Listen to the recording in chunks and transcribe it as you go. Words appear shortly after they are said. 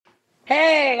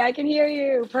Hey, I can hear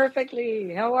you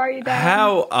perfectly. How are you, Dan?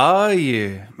 How are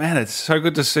you? Man, it's so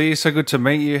good to see you, so good to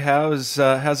meet you. How's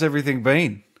everything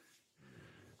been?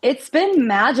 It's been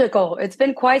magical. It's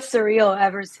been quite surreal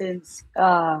ever since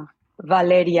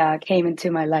Valeria came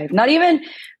into my life. Not even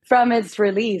from its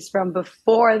release, from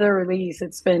before the release.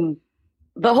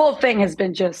 The whole thing has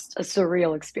been just a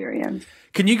surreal experience.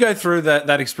 Can you go through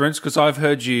that experience? Because I've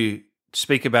heard you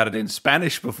speak about it in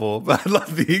Spanish before, but I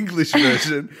love the English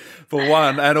version for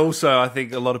one, and also I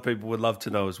think a lot of people would love to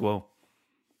know as well.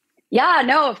 Yeah,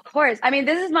 no, of course. I mean,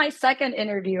 this is my second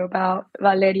interview about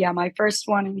Valeria, my first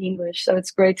one in English. So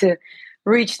it's great to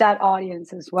reach that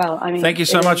audience as well. I Thank mean, you it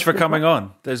so much is. for coming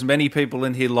on. There's many people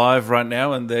in here live right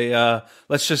now, and they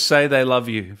let's just say they love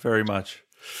you very much.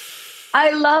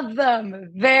 I love them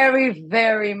very,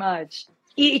 very much.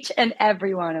 Each and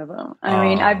every one of them. I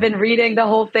mean, I've Oh, been reading the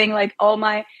whole thing, like all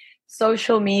my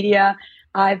social media.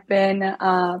 I've been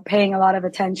paying a lot of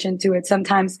attention to it.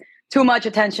 Sometimes too much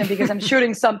attention because I'm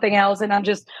shooting something else and I'm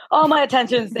just, all my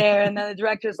attention's there. And then the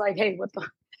director's like, hey, what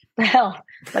the hell?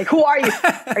 Like, who are you?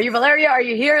 Are you Valeria? Are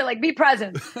you here? Like, be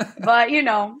present. But,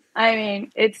 I mean,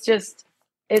 it's just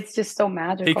so he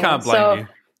magical. can't blame So, you.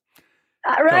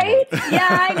 Come on. right? Yeah,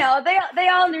 I know. They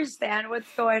all understand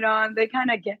what's going on. They kind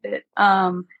of get it.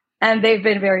 And they've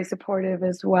been very supportive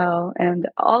as well. And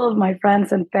all of my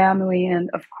friends and family, and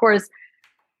of course,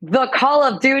 the Call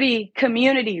of Duty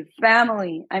community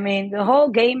family. I mean, the whole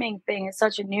gaming thing is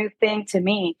such a new thing to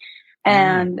me, Mm.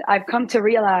 and I've come to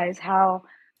realize how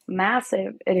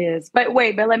massive it is. But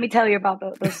let me tell you about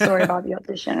the story about the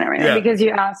audition and everything Yeah. because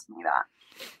you asked me that.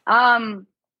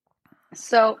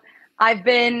 So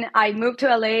I moved to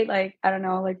LA like, I don't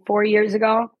know, like 4 years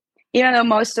ago. Even though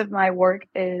most of my work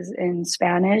is in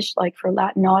Spanish, like for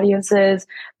Latin audiences,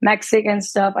 Mexican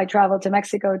stuff, I travel to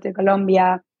Mexico, to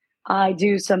Colombia. I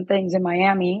do some things in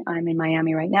Miami. I'm in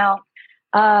Miami right now.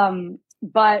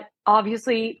 But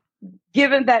obviously,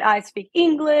 given that I speak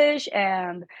English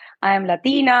and I am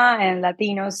Latina and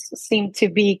Latinos seem to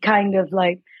be kind of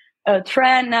like a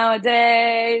trend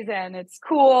nowadays and it's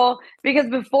cool because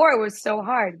before it was so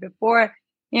hard. Before,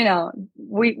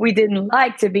 we didn't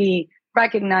like to be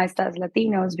recognized as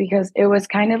Latinos because it was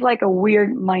kind of like a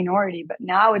weird minority, but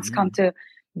now it's come Mm. to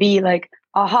be like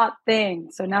a hot thing.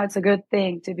 So now it's a good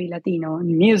thing to be Latino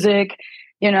in music.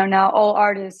 Now all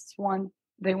artists want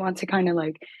to kind of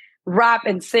like rap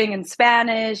and sing in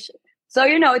Spanish. So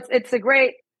it's a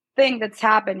great thing that's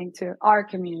happening to our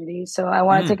community. So I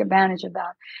want to Mm. take advantage of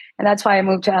that, and that's why I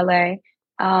moved to LA.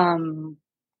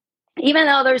 Even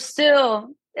though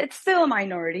it's still a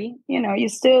minority. You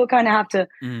still kind of have to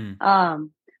Mm.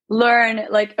 um, learn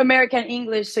like American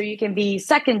English so you can be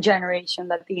second generation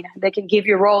Latina. They can give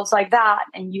you roles like that,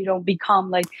 and you don't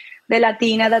become like the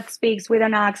Latina that speaks with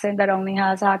an accent that only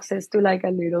has access to like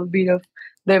a little bit of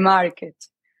the market.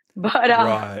 But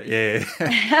Right. Yeah.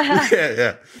 so Yeah.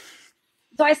 Yeah.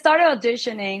 I started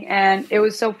auditioning, and it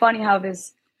was so funny how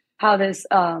this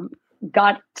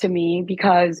got to me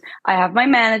because I have my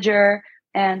manager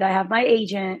and I have my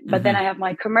agent, but then Hmm. I have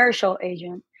my commercial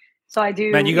agent. So I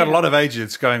Man, do, you got a lot of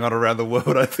agents going on around the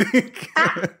world, I think.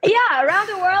 yeah, around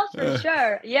the world for Uh,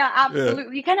 sure. Yeah, yeah.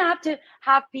 absolutely. You kind of have to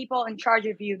have people in charge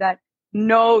of you that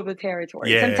know the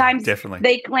territory. Yeah, Sometimes definitely.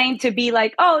 they claim to be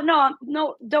like, "Oh no,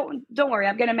 no, don't worry,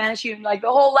 I'm going to manage you in like the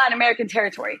whole Latin American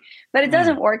territory," but it Mm.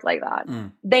 doesn't work like that.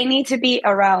 Mm. They need to be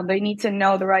around. They need to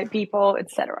know the right people,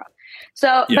 etc.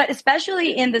 So, Yeah. but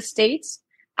especially in the States,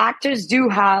 actors do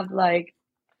have like,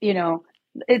 you know,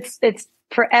 it's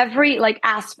for every like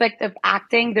aspect of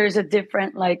acting, there's a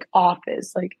different like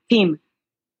office, like team.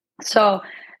 So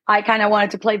I kind of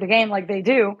wanted to play the game like they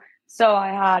do. So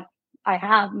I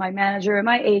have my manager and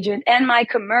my agent and my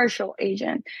commercial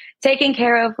agent taking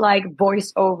care of like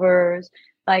voiceovers.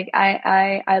 Like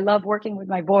I love working with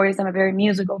my voice. I'm a very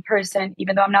musical person.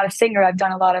 Even though I'm not a singer, I've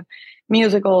done a lot of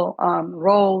musical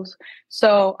roles.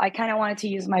 So I kind of wanted to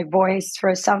use my voice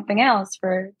for something else,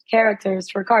 for characters,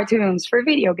 for cartoons, for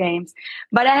video games.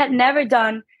 But I had never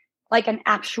done like an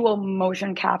actual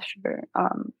motion capture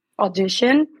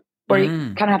audition where you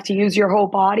Mm. kind of have to use your whole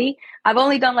body. I've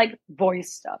only done like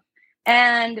voice stuff.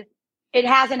 And it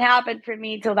hasn't happened for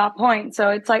me till that point. So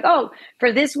it's like, oh,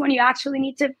 for this one, you actually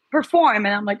need to perform.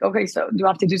 And I'm like, okay, so do I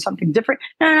have to do something different?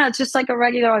 No, it's just like a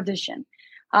regular audition.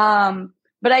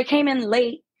 But I came in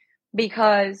late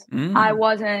because Mm.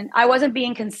 I wasn't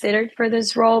being considered for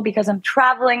this role because I'm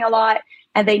traveling a lot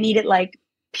and they needed like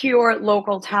pure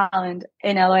local talent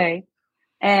in LA.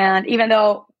 And even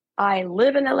though I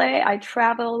live in LA, I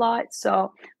travel a lot.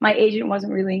 So my agent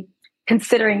wasn't really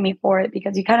considering me for it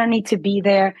because you kind of need to be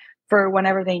there for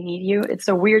whenever they need you. It's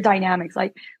a weird dynamics.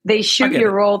 Like they shoot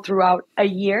your role throughout a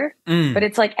year, but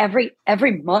it's like every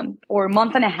month or a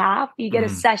month and a half, you get a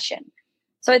session.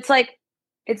 So it's like,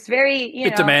 it's very, you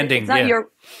know, demanding. It's not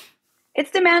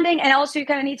it's demanding. And also you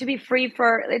kind of need to be free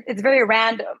for, it's very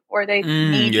random where they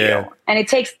need you. And it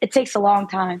takes a long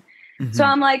time. So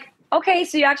I'm like, okay,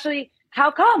 so you actually,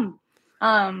 how come?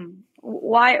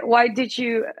 Why did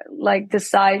you like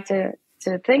decide to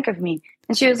think of me?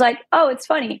 And she was like, oh, it's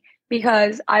funny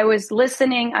because I was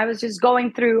listening. I was just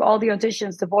going through all the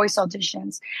auditions, the voice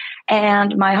auditions.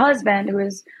 And my husband, who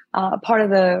is part of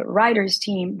the writers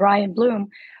team, Brian Bloom,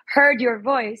 heard your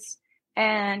voice.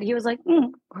 And he was like,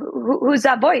 who's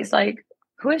that voice? Like,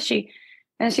 who is she?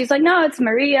 And she's like, no, it's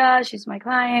Maria. She's my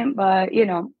client. But, you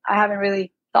know, I haven't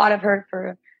really thought of her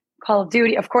for Call of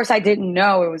Duty. Of course, I didn't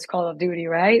know it was Call of Duty,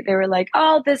 right? They were like,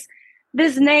 oh, this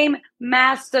name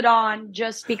Mastodon,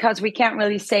 just because we can't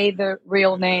really say the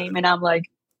real name. And I'm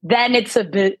like, then it's a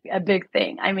big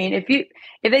thing. I mean,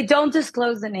 if they don't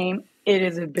disclose the name, it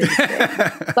is a big thing.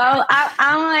 So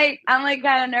I'm like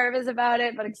kind of nervous about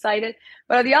it, but excited.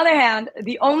 But on the other hand,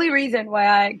 the only reason why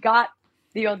I got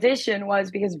the audition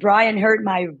was because Brian heard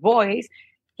my voice.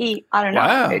 I don't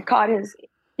know, it caught his,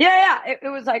 it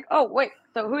was like, oh, wait,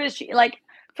 so who is she? Like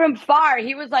from far,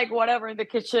 he was like, whatever in the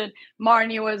kitchen.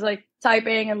 Marnie was like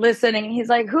typing and listening. And he's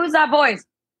like, who's that voice?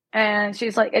 And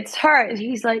she's like, it's her.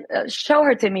 He's like, show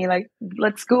her to me. Like,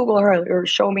 let's Google her or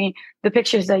show me the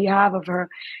pictures that you have of her.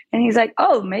 And he's like,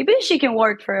 oh, maybe she can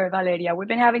work for Valeria. We've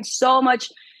been having so much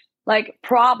like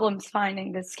problems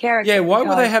finding this character. Yeah, why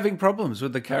were they having problems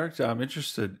with the character? I'm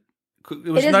interested. It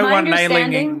was no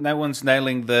one's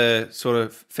nailing the sort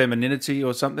of femininity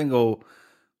or something, or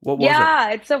what was it?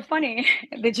 Yeah, it's so funny.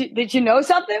 Did you know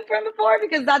something from before?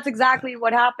 Because that's exactly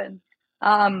what happened.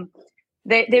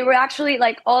 They were actually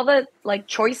like all the like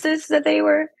choices that they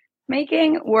were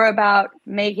making were about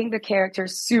making the character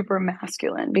super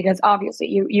masculine, because obviously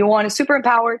you want a super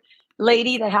empowered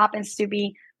lady that happens to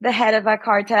be the head of a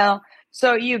cartel.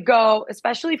 So you go,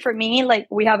 especially for me, like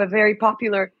we have a very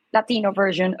popular Latino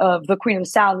version of the Queen of the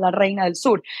South, La Reina del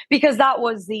Sur, because that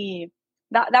was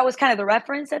that was kind of the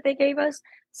reference that they gave us.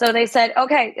 So they said,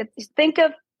 okay, think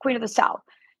of Queen of the South.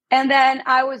 And then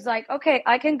I was like, okay,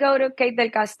 I can go to Kate del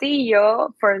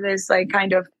Castillo for this like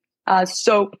kind of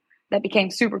soap that became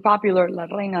super popular, La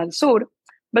Reina del Sur.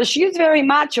 But she's very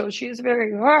macho. She's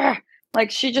very,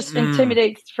 like she just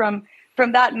intimidates from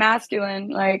that masculine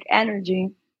like energy.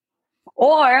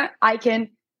 Or I can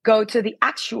go to the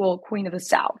actual Queen of the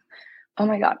South. Oh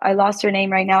my God, I lost her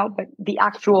name right now, but the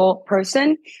actual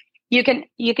person. You can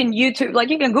YouTube, like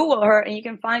you can Google her and you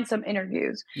can find some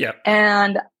interviews. Yeah.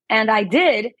 And I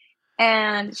did,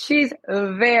 and she's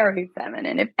very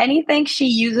feminine. If anything, she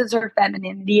uses her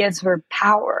femininity as her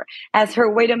power, as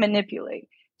her way to manipulate.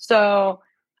 So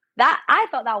that I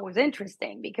thought that was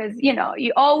interesting because, you know,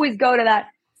 you always go to that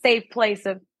safe place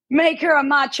of make her a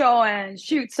macho and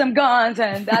shoot some guns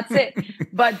and that's it.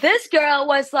 But this girl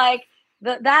was like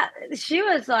she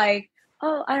was like,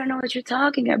 oh, I don't know what you're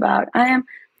talking about.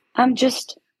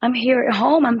 I'm here at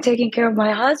home. I'm taking care of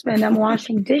my husband. I'm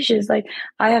washing dishes. Like,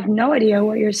 I have no idea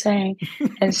what you're saying.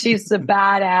 And she's the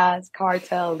badass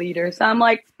cartel leader. So I'm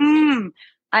like,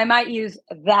 I might use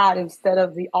that instead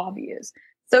of the obvious.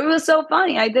 So it was so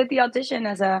funny. I did the audition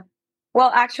as a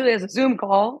Zoom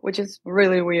call, which is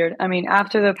really weird. I mean,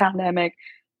 after the pandemic,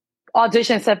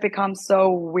 auditions have become so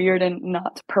weird and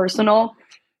not personal.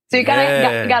 So you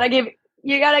gotta give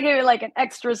it like an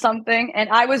extra something. And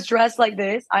I was dressed like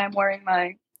this. I am wearing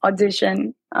my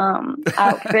audition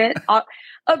outfit,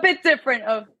 a bit different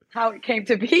of how it came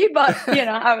to be, but you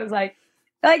know, I was like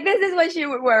this is what she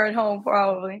would wear at home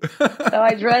probably. So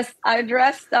I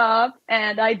dressed up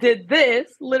and I did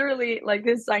this literally like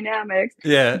this dynamics.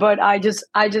 Yeah. But I just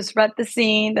read the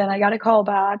scene, then I got a call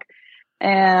back,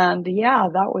 and yeah,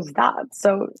 that was that.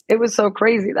 So it was so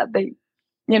crazy that they,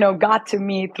 you know, got to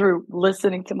me through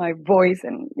listening to my voice,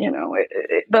 and you know,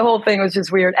 the whole thing was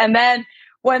just weird. And then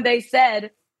when they said,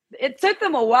 it took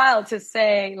them a while to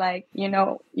say, like, you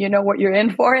know what you're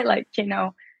in for, like, you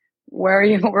know, where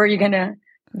are you gonna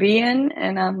be in?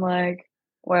 And I'm like,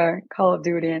 where? Call of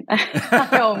Duty. And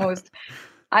I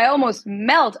almost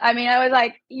melt. I mean, I was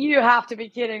like, you have to be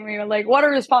kidding me. Like, what a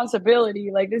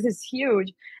responsibility. Like, this is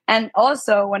huge. And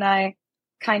also when I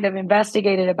kind of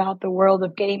investigated about the world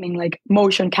of gaming, like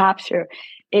motion capture,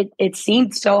 it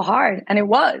seemed so hard. And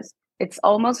it's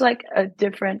almost like a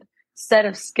different set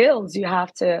of skills you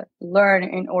have to learn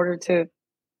in order to,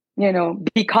 you know,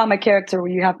 become a character where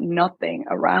you have nothing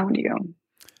around you.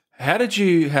 How did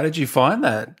you find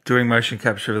that doing motion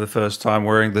capture for the first time,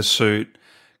 wearing the suit,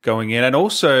 going in. And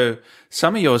also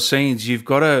some of your scenes, you've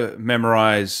got to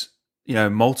memorize,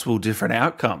 multiple different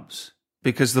outcomes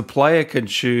because the player can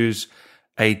choose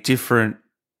a different,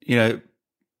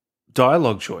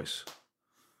 dialogue choice.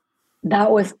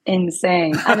 That was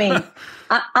insane. I mean,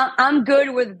 I'm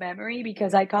good with memory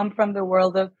because I come from the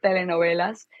world of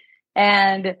telenovelas,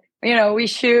 and we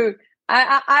shoot.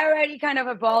 I already kind of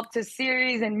evolved to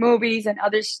series and movies and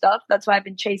other stuff. That's why I've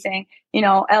been chasing,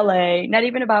 LA. Not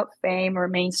even about fame or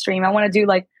mainstream. I want to do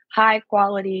like high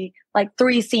quality, like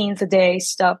 3 scenes a day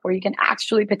stuff where you can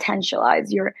actually potentialize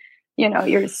your,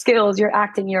 your skills, your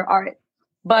acting, your art.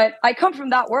 But I come from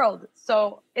that world,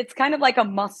 so it's kind of like a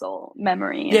muscle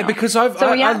memory. Yeah, because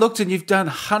I looked and you've done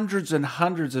hundreds and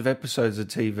hundreds of episodes of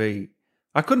TV.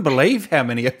 I couldn't believe how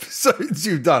many episodes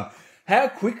you've done. How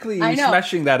quickly are you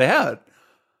smashing that out?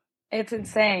 It's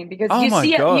insane because you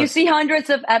God. see hundreds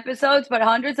of episodes, but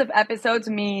hundreds of episodes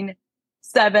mean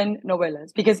 7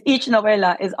 novelas because each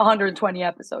novela is 120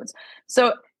 episodes.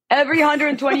 So every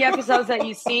 120 episodes that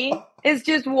you see is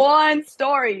just one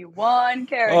story, one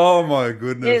character. Oh my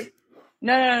goodness.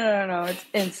 No. It's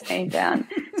insane, Dan.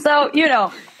 So,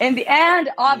 in the end,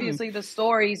 obviously the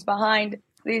stories behind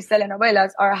these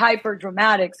telenovelas are hyper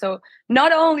dramatic. So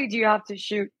not only do you have to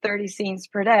shoot 30 scenes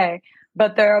per day,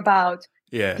 but they're about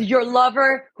your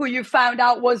lover who you found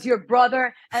out was your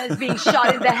brother and is being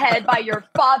shot in the head by your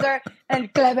father,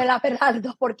 and Clevela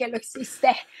Peraldo porque lo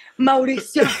existe,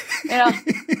 Mauricio.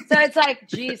 So it's like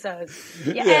Jesus.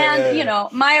 And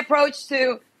my approach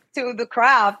to the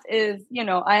craft is,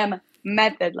 I am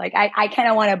method. Like I kind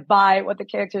of want to buy what the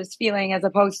character is feeling as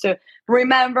opposed to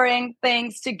remembering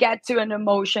things to get to an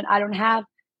emotion. I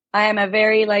am a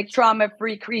very like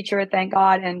trauma-free creature, thank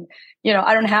God. And,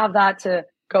 I don't have that to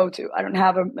go to. I don't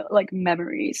have like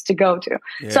memories to go to.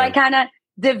 Yeah. So I kind of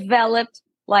developed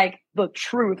like the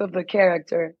truth of the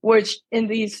character, which in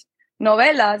these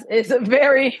novelas is a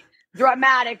very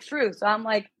dramatic truth. So I'm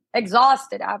like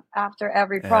exhausted after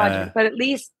every project, but at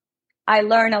least I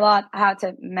learn a lot how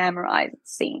to memorize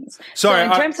scenes. Sorry,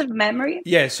 so in terms of memory.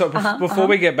 Yeah. So before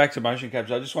we get back to motion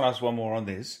capture, I just want to ask one more on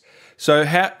this. So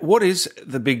what is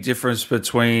the big difference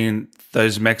between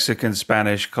those Mexican,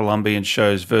 Spanish, Colombian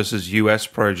shows versus US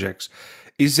projects?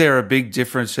 Is there a big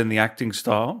difference in the acting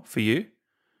style for you?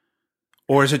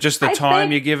 Or is it just the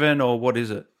time you're given, or what is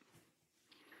it?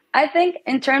 I think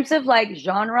in terms of like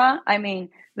genre, I mean,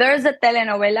 there's a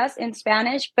telenovelas in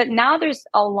Spanish, but now there's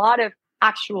a lot of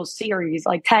actual series,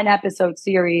 like 10 episode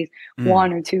series,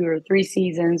 1 or 2 or 3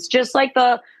 seasons, just like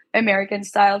the American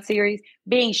style series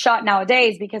being shot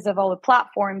nowadays because of all the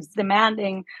platforms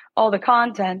demanding all the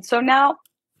content. So now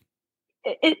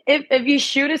if you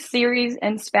shoot a series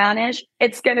in Spanish,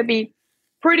 it's going to be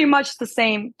pretty much the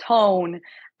same tone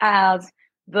as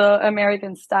the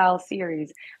American style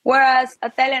series. Whereas a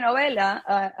telenovela,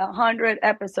 a 100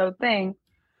 episode thing,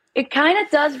 it kind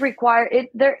of does require it.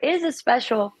 There is a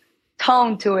special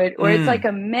tone to it where it's like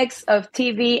a mix of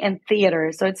TV and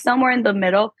theater. So it's somewhere in the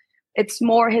middle. It's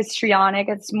more histrionic.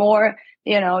 It's more,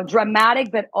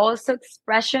 dramatic, but also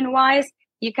expression wise,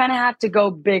 you kind of have to go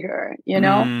bigger,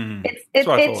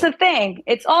 it's a thing.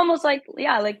 It's almost like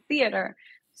theater.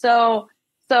 So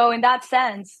in that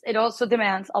sense, it also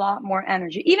demands a lot more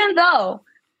energy, even though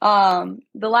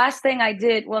the last thing I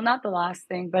did, well, not the last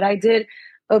thing, but I did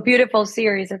a beautiful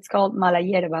series. It's called Mala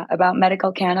Hierba, about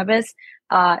medical cannabis.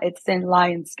 It's in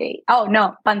Lionsgate. Oh,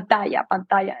 no,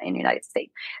 Pantalla in the United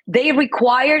States. They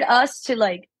required us to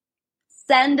like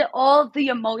send all the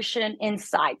emotion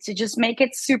inside, to just make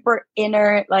it super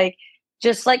inner, like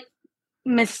just like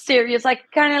mysterious, like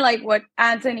kind of like what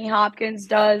Anthony Hopkins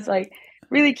does, like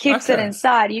really keeps it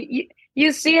inside.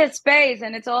 You see his face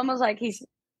and it's almost like he's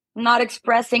not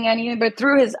expressing anything, but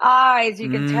through his eyes, you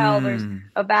can tell there's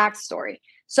a backstory.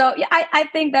 So yeah, I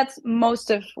think that's most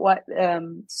of what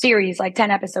series, like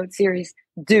 10 episode series,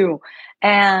 do,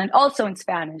 and also in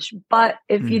Spanish. But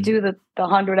if you do the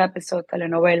 100 episode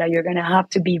telenovela, you're gonna have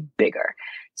to be bigger.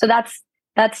 So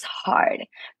that's hard.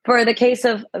 For the case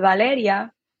of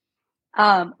Valeria,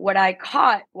 what I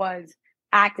caught was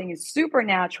acting is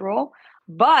supernatural,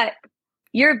 but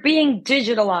you're being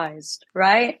digitalized,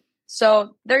 right?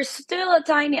 So there's still a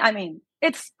tiny. I mean,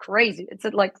 it's crazy. It's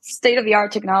like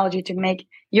state-of-the-art technology to make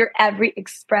your every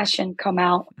expression come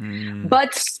out.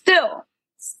 But still,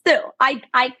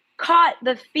 I caught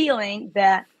the feeling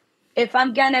that if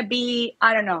I'm going to be,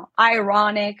 I don't know,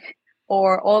 ironic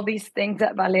or all these things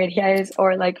that Valeria is,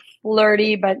 or like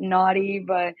flirty but naughty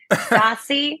but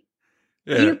sassy,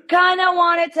 you kind of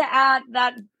wanted to add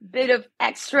that bit of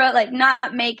extra, like not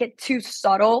make it too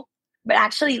subtle, but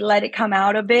actually let it come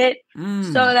out a bit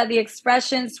so that the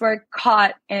expressions were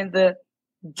caught in the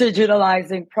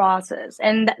digitalizing process.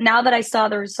 And now that I saw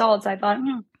the results, I thought,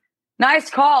 nice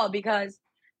call, because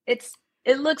it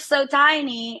looks so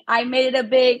tiny. I made it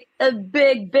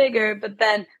bigger, but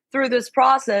then through this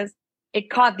process, it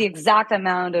caught the exact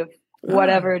amount of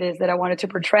whatever it is that I wanted to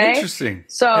portray. Interesting.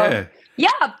 So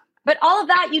yeah, but all of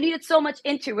that, you needed so much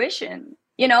intuition,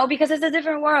 because it's a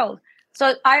different world.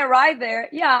 So I arrived there.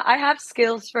 Yeah, I have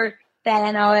skills for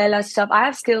telenovela stuff. I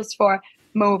have skills for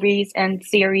movies and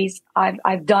series.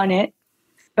 I've done it.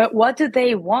 But what do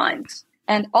they want?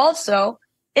 And also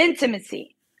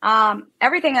intimacy.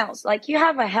 Everything else. Like, you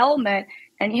have a helmet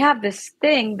and you have this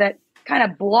thing that kind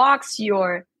of blocks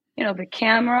your, the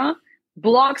camera,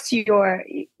 blocks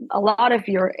a lot of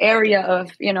your area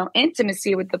of,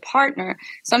 intimacy with the partner.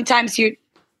 Sometimes you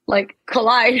like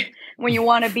collide when you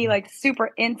want to be like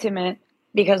super intimate,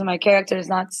 because my character is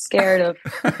not scared of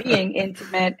being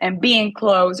intimate and being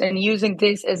close and using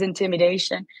this as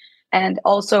intimidation. And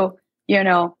also,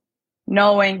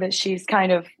 knowing that she's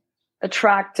kind of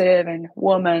attractive and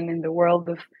woman in the world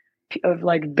of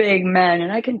like big men,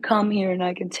 and I can come here and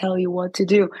I can tell you what to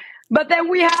do. But then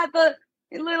we had the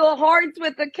little hearts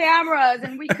with the cameras,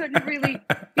 and we couldn't really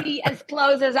be as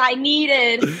close as I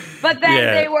needed. But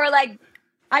then they were like,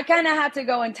 I kind of had to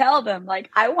go and tell them, like,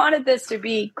 I wanted this to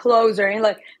be closer.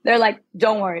 And they're like,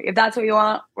 don't worry, if that's what you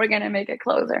want, we're going to make it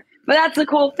closer. But that's the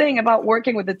cool thing about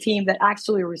working with a team that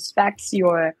actually respects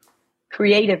your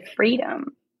creative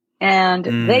freedom. And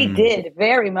they did,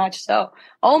 very much so.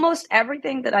 Almost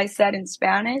everything that I said in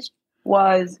Spanish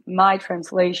was my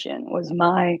translation, was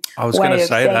my I was going to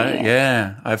say that. it.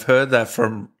 Yeah. I've heard that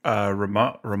from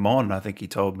Ramon, I think he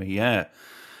told me. Yeah.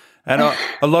 And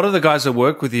a lot of the guys that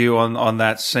work with you on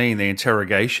that scene, the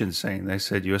interrogation scene, they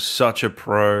said you're such a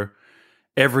pro.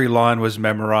 Every line was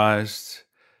memorized.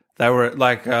 They were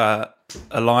like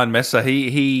Alain Messer.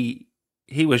 He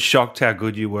was shocked how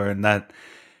good you were, and that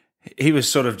he was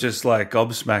sort of just like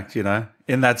gobsmacked,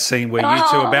 in that scene where you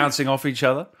two are bouncing off each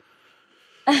other.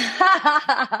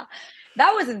 That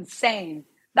was insane.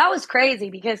 That was crazy,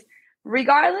 because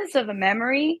regardless of a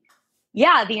memory,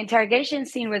 the interrogation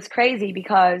scene was crazy,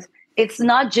 because it's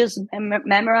not just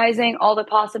memorizing all the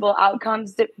possible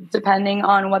outcomes depending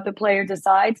on what the player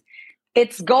decides.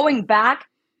 It's going back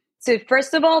to,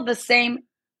 first of all, the same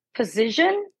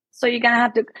position. So you're going to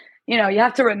have to, you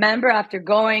have to remember after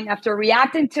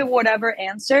reacting to whatever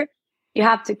answer, you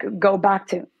have to go back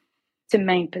to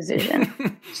main position.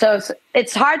 so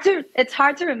it's hard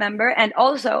to remember. And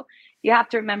also you have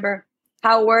to remember,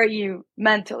 how were you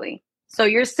mentally? So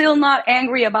you're still not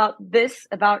angry about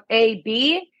A,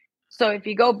 B. So if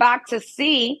you go back to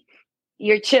C,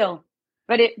 you're chill.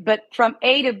 But from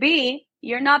A to B,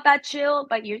 you're not that chill,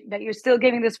 but you're still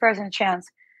giving this person a chance.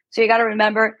 So you got to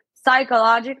remember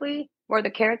psychologically where the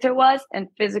character was, and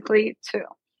physically too.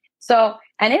 So,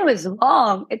 and it was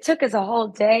long. It took us a whole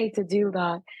day to do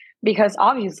that, because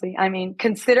obviously,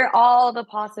 consider all the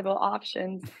possible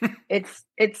options. It's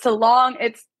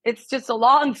just a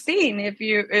long scene if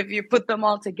you put them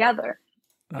all together.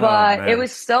 But it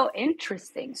was so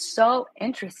interesting.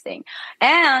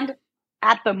 And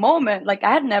at the moment, like,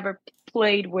 I had never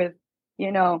played with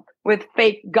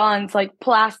fake guns, like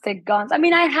plastic guns. I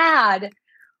had,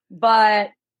 but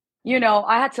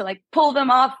I had to like pull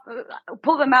them out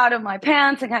of my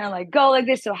pants and kind of like go like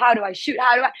this. So how do I shoot?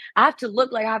 I have to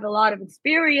look like I have a lot of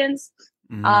experience.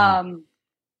 And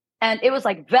it was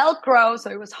like Velcro,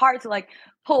 so it was hard to like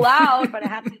pull out, but I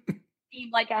had to seem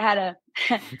like I had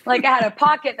a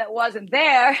pocket that wasn't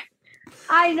there.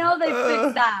 I know they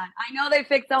fixed that. I know they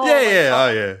fixed the whole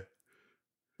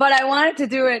But I wanted to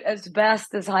do it as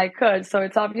best as I could. So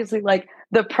it's obviously like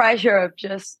the pressure of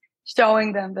just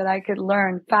showing them that I could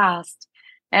learn fast.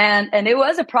 And it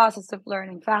was a process of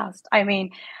learning fast.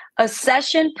 A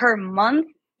session per month,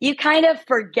 you kind of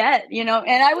forget, and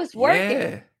I was working.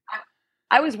 Yeah.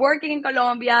 I was working in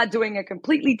Colombia doing a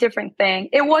completely different thing.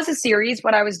 It was a series,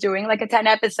 what I was doing, like a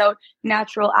 10-episode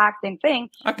natural acting thing,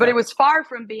 but it was far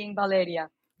from being Valeria.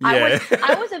 Yeah.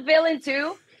 I was a villain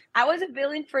too. I was a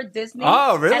villain for Disney.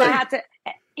 Oh, really? And I had to,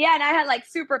 and I had like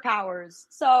superpowers.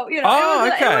 So, it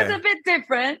was a bit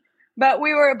different, but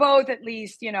we were both at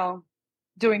least,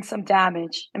 doing some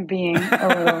damage and being a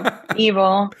little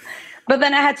evil. But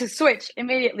then I had to switch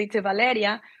immediately to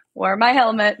Valeria, wear my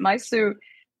helmet, my suit,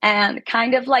 and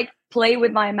kind of like play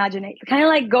with my imagination, kind of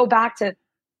like go back to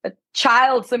a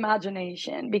child's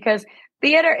imagination, because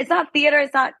it's not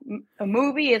a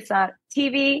movie, it's not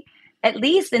TV. At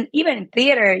least, and even in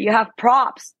theater, you have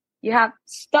props, you have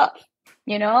stuff,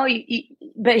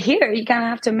 but here you kind of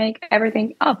have to make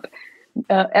everything up,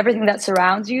 everything that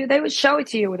surrounds you. They would show it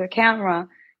to you with a camera,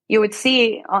 you would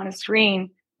see on a screen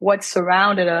what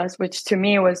surrounded us, which to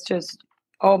me was just,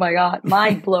 oh my God,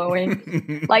 mind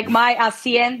blowing. Like my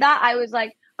hacienda, I was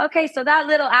like, okay, so that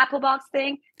little apple box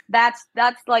thing, that's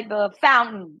like the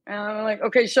fountain. And I'm like,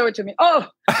 okay, show it to me. Oh,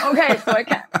 okay, so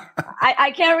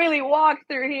I can't really walk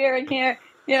through here and here.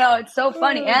 It's so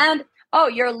funny. And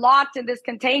you're locked in this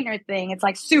container thing. It's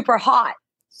like super hot.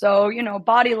 So,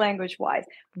 body language wise,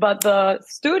 but the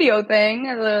studio thing,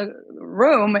 the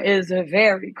room is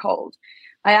very cold.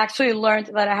 I actually learned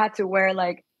that I had to wear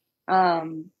like,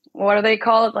 what do they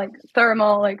call it? Like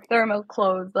thermal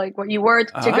clothes, like what you wear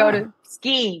to go to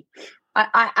ski.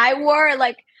 I wore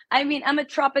like, I'm a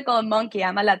tropical monkey.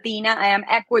 I'm a Latina. I am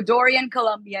Ecuadorian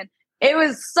Colombian. It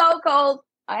was so cold.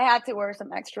 I had to wear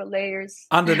some extra layers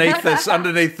underneath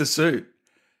the suit.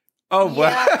 Oh,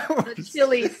 wow. Yeah, the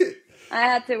chilies. I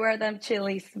had to wear them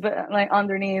chilies, but like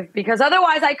underneath, because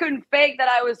otherwise I couldn't fake that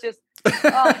I was just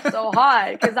so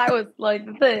hot, because I was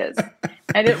like this,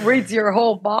 and it reads your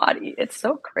whole body. It's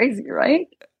so crazy, right?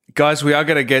 Guys, we are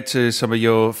going to get to some of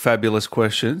your fabulous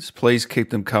questions. Please keep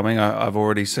them coming. I've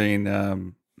already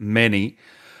seen many.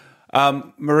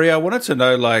 Maria, I wanted to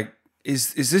know, like,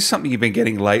 is this something you've been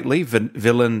getting lately,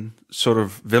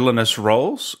 villainous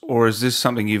roles, or is this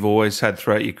something you've always had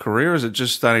throughout your career? Or is it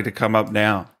just starting to come up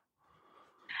now?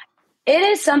 It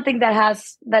is something that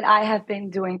I have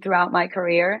been doing throughout my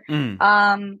career.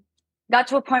 Got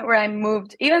to a point where I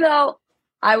moved, even though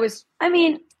I'm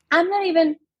not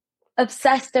even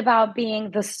obsessed about being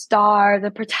the star,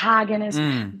 the protagonist,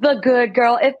 the good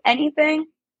girl. If anything,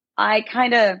 I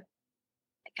kind of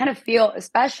feel,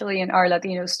 especially in our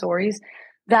Latino stories,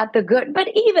 that but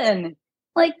even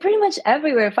like pretty much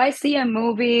everywhere, if I see a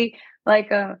movie like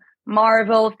a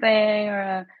Marvel thing or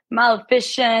a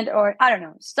Maleficent or I don't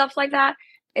know, stuff like that,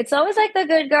 it's always like the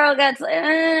good girl gets,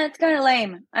 it's kind of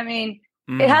lame.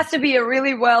 It has to be a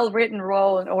really well written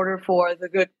role in order for the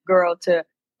good girl to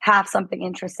have something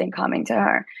interesting coming to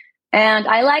her. And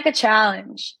I like a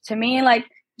challenge. To me, like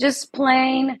just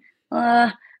plain,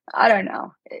 I don't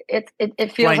know. It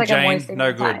feels plain like Jane, I'm wasting no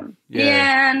my good. time.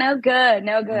 Yeah, no good.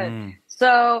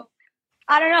 So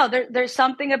I don't know. There's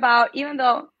something about, even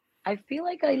though I feel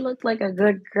like I look like a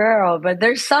good girl, but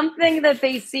there's something that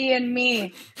they see in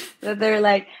me that they're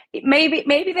like, maybe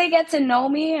they get to know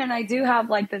me, and I do have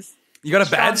like this. You got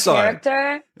a bad side.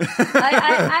 Character.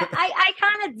 I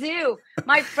kind of do.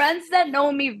 My friends that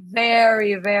know me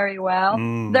very, very well,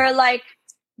 they're like,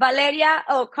 Valeria,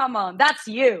 oh, come on, that's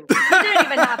you. You didn't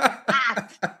even have to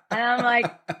act. And I'm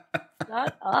like,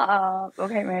 shut up.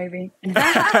 Okay, maybe.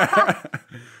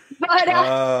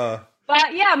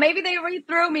 But yeah, maybe they read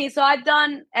through me. So I've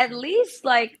done at least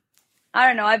like, I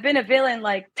don't know, I've been a villain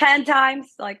like 10 times,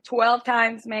 like 12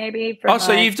 times maybe.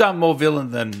 So you've done more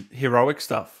villain than heroic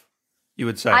stuff, you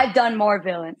would say? I've done more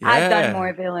villain. Yeah. I've done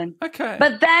more villain. Okay.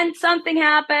 But then something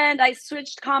happened. I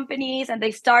switched companies and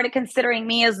they started considering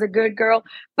me as the good girl,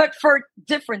 but for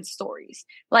different stories.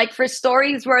 Like for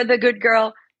stories where the good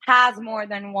girl has more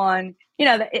than one,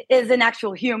 is an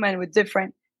actual human with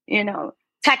different,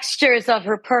 textures of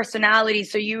her personality.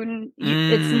 So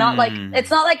it's not like a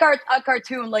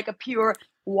cartoon, like a pure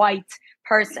white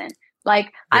person.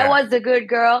 Like I was the good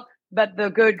girl, but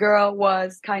the good girl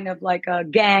was kind of like a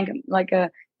gang, like a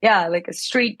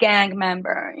street gang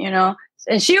member,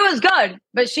 and she was good,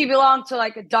 but she belonged to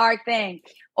like a dark thing.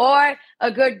 Or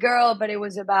a good girl, but it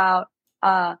was about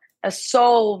a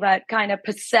soul that kind of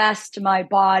possessed my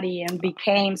body and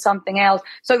became something else.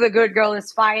 So the good girl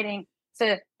is fighting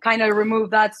to kind of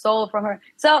remove that soul from her.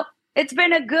 So it's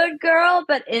been a good girl,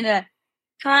 but in a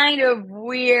kind of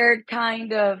weird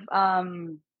kind of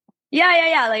like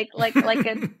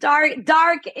a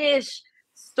dark-ish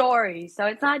story. So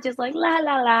it's not just like la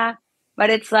la la,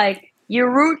 but it's like you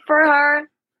root for her,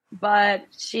 but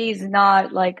she's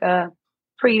not like a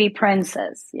pretty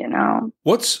princess,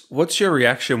 What's your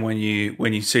reaction when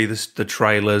you see the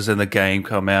trailers and the game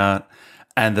come out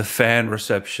and the fan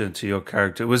reception to your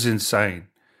character? It was insane.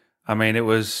 It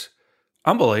was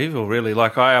unbelievable, really.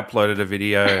 Like I uploaded a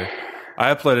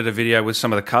video with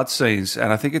some of the cutscenes,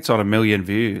 and I think it's on 1 million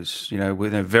views,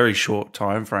 within a very short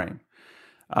time frame.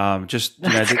 Just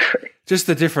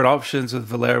the different options with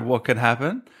Valeria, what can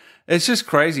happen. It's just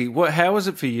crazy. How was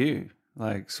it for you,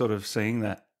 like sort of seeing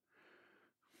that?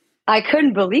 I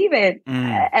couldn't believe it.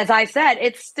 As I said,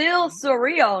 it's still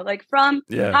surreal. Like from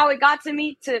how it got to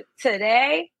me to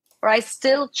today, where I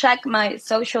still check my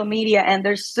social media and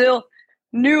there's still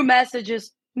new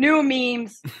messages, new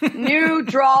memes, new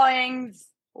drawings,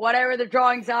 whatever the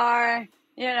drawings are,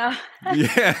 Yeah,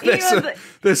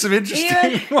 there's some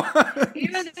interesting ones.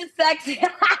 Even the sexy.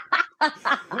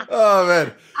 Oh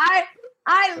man,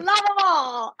 I love them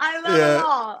all. I love them Yeah.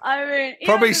 all. I mean, even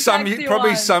Probably the some sexy probably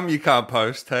ones. some you can't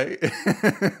post, hey?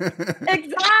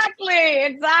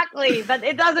 Exactly. But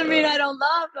it doesn't mean I don't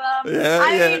love them. Yeah,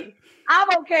 I yeah. mean, I'm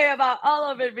okay about all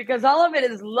of it because all of it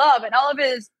is love and all of it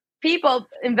is people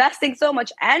investing so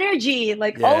much energy.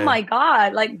 Like, oh Yeah. my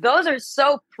God, like those are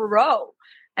so pro.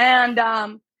 And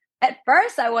at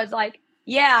first I was like,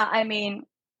 yeah, I mean,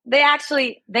 they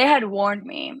had warned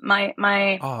me. My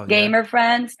Oh, yeah. gamer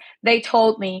friends, they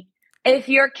told me if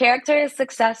your character is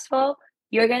successful,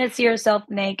 you're gonna see yourself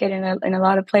naked in a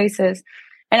lot of places.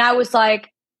 And I was like,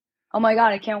 oh my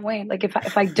God, I can't wait. Like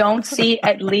if I don't see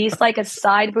at least like a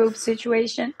side boob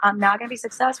situation, I'm not gonna be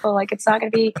successful. Like it's not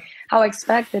gonna be how I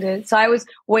expected it. So I was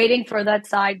waiting for that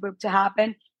side boob to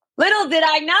happen. Little did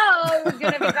I know it was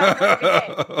gonna become what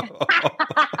it became.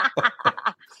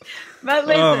 But Oh,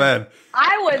 listen, man.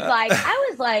 I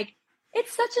was like,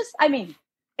 it's such a I mean,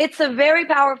 it's a very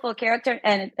powerful character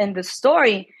and the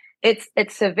story,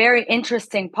 it's a very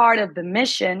interesting part of the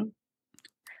mission,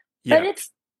 but Yeah.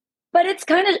 it's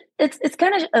kind of it's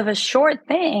kind of a short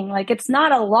thing. Like it's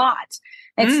not a lot.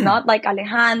 It's Mm. not like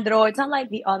Alejandro. It's not like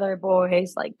the other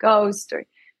boys, like Ghost or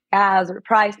Gaz or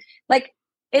Price. Like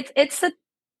it's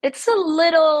a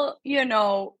little,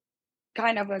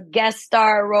 kind of a guest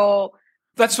star role.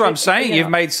 That's what I'm saying. You You've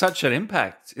know, made such an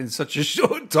impact in such a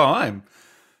short time.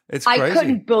 It's I crazy.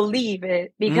 couldn't believe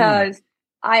it Mm. because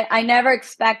I never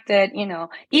expected,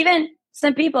 even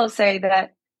some people say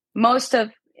that most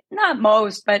of, not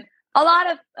most, but a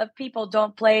lot of people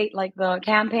don't play like the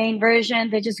campaign version.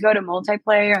 They just go to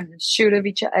multiplayer and just shoot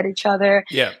at each other.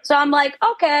 Yeah. So I'm like,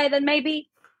 okay, then maybe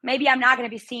I'm not going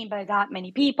to be seen by that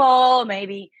many people.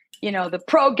 Maybe, the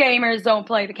pro gamers don't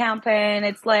play the campaign.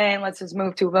 It's lame. Let's just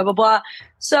move to blah, blah, blah.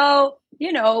 So,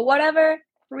 whatever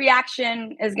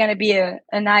reaction is going to be a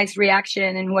nice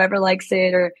reaction and whoever likes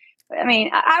it. Or, I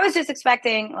mean, I was just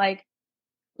expecting like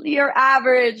your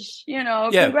average, Yeah.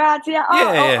 congrats. Yeah.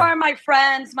 Yeah. Yeah. Or my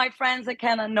friends that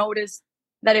kind of noticed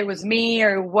that it was me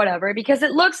or whatever, because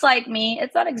it looks like me.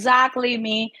 It's not exactly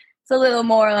me. It's a little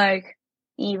more like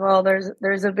evil.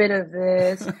 There's a bit of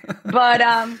this, but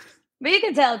you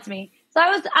can tell it's me. So I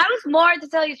was more, to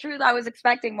tell you the truth, I was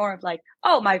expecting more of like,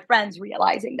 oh, my friends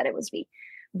realizing that it was me.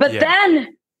 But Yeah.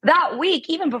 then that week,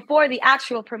 even before the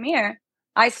actual premiere,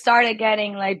 I started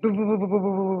getting like, boo, boo, boo, boo, boo,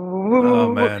 boo, boo, Oh,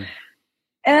 boo, boo. man.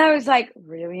 And I was like,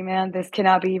 really, man, this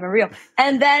cannot be even real.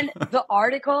 And then the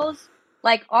articles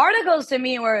to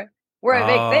me were a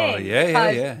big Oh, thing yeah. Yeah.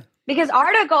 Yeah. because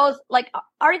articles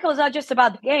not just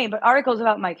about the game, but articles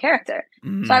about my character.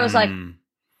 So I was like, Mm.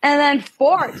 and then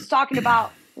Forbes talking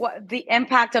about what the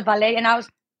impact of Valeria, and I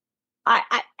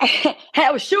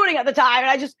was shooting at the time,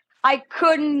 and I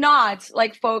could not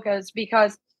like focus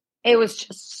because it was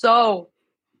just so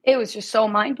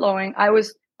mind blowing. I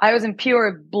was in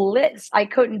pure bliss. I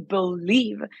couldn't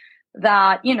believe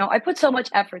that, I put so much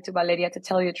effort to Valeria, to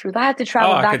tell you the truth. I had to Oh,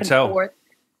 travel I back could and tell. forth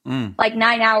Mm. like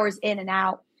 9 hours in and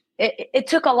out. It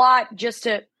took a lot just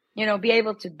to, be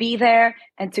able to be there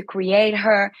and to create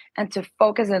her and to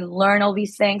focus and learn all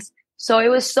these things. So it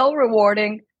was so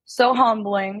rewarding, so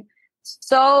humbling,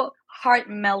 so heart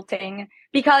melting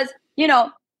because,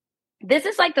 this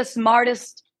is like the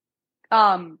smartest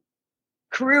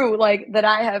crew like that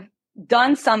I have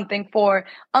done something for,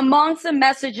 amongst the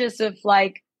messages of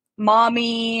like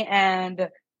mommy and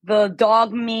the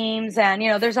dog memes, and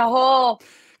there's a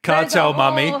Cartel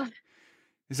mummy. whole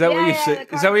Is that what you yeah, say?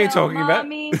 the Is that what you're cartel talking about?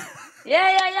 mommy.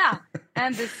 Yeah.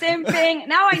 And the simping.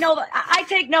 Now I know that I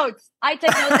take notes. I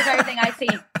take notes of everything I see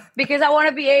because I want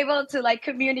to be able to like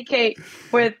communicate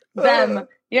with them,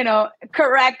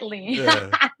 correctly. Yeah.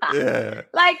 Yeah.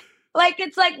 like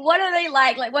it's like, what are they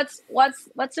like? Like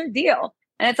what's their deal?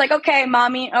 And it's like, okay,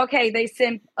 mommy, okay, they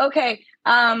simp, okay.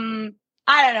 I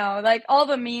don't know. Like all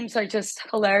the memes are just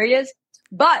hilarious.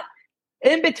 But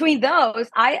in between those,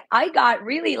 I got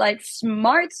really like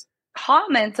smart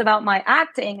comments about my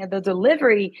acting and the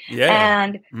delivery Yeah.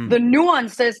 and Mm. the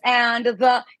nuances and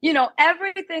the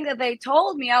everything that they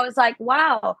told me. I was like,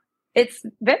 wow, it's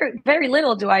very very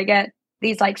little do I get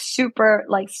these like super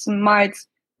like smart,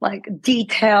 like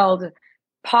detailed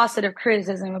positive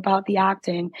criticism about the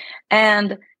acting.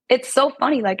 And it's so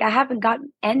funny, like I haven't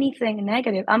gotten anything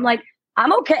negative. I'm like,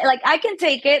 I'm okay, like I can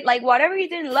take it, like whatever you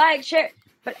didn't like, share.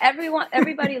 But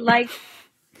everybody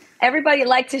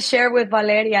liked to share with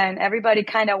Valeria, and everybody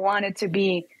kind of wanted to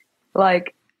be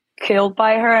like killed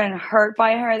by her and hurt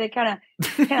by her. They kind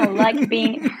of like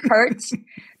being hurt. So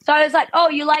I was like, oh,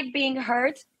 you like being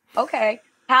hurt? Okay,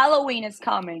 Halloween is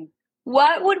coming.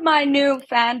 What would my new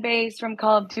fan base from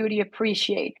Call of Duty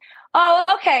appreciate? Oh,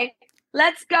 okay.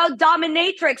 let's go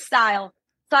dominatrix style.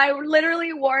 So I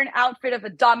literally wore an outfit of a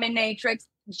dominatrix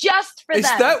just for Is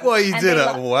them. that why you And did they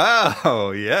it?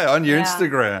 Wow. Yeah, on your Yeah.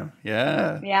 Instagram.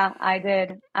 Yeah. Yeah, I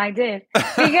did.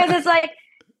 Because it's like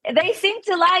they seem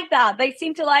to like that. They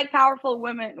seem to like powerful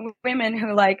women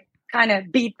who like kind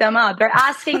of beat them up. They're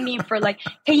asking me for like,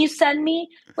 can you send me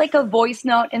like a voice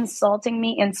note insulting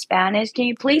me in Spanish? Can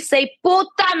you please say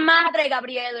puta madre,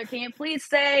 Gabriel? Or can you please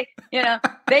say,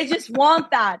 they just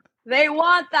want that. They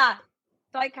want that.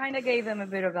 So I kind of gave them a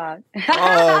bit of that.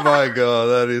 Oh my God,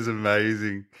 that is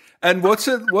amazing. And what's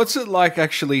it like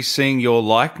actually seeing your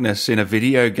likeness in a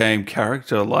video game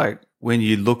character? Like when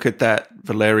you look at that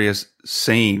Valeria's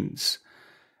scenes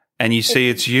and you see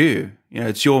it's you,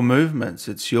 it's your movements,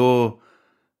 it's your,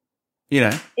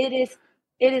 It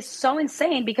is so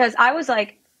insane because I was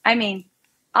like, I mean,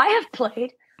 I have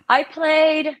played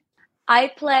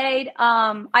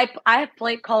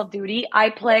Call of Duty. I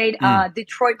played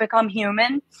Detroit Become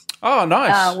Human. Oh,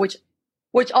 nice.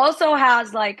 Which also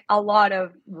has like a lot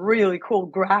of really cool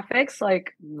graphics,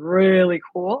 like really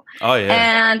cool. Oh yeah.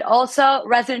 And also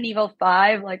Resident Evil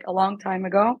 5, like a long time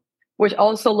ago, which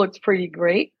also looked pretty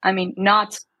great. I mean,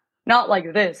 not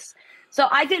like this. So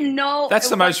I didn't know. That's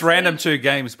the most random two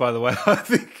games, by the way. I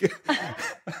think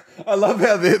I love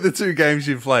how they're the two games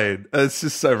you played. It's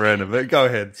just so random. But go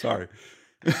ahead. Sorry.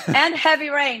 And Heavy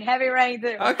Rain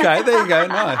too. Okay, there you go.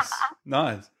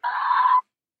 Nice.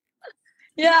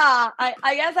 Yeah,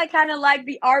 I guess I kind of like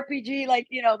the RPG, like,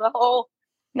 the whole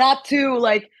not too,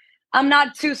 like, I'm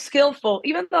not too skillful,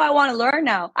 even though I want to learn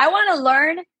now. I want to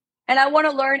learn, and I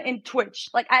want to learn in Twitch.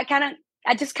 Like, I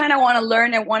just kind of want to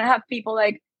learn and want to have people,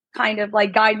 like, kind of,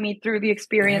 like, guide me through the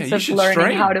experience of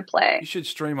learning how to play. You should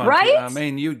stream on right? I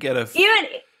mean, you'd get a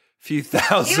few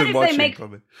thousand watching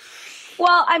probably.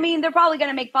 Well, I mean, they're probably going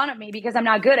to make fun of me because I'm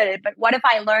not good at it. But what if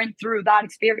I learned through that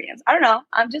experience? I don't know.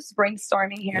 I'm just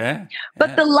brainstorming here. Yeah,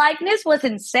 but the likeness was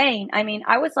insane. I mean,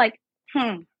 I was like,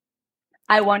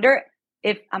 I wonder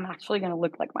if I'm actually going to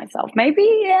look like myself.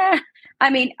 Maybe, yeah.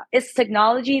 I mean, is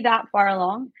technology that far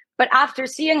along? But after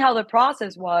seeing how the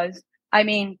process was, I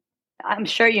mean, I'm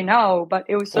sure but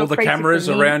it was so all the crazy cameras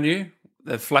around you,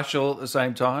 they flash all at the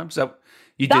same time. So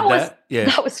you did that?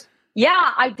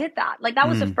 Yeah, I did that. Like that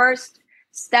was the first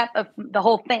step of the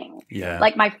whole thing. Yeah.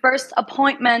 Like my first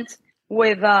appointment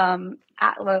with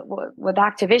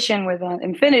Activision, with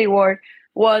Infinity Ward,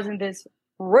 was in this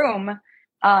room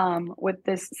with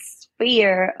this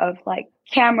sphere of like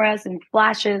cameras and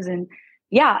flashes, and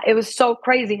yeah, it was so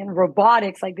crazy, and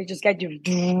robotics, like they just get you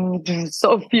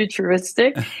so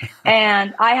futuristic.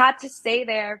 And I had to stay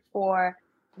there for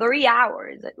 3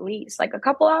 hours at least, like a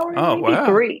couple hours, maybe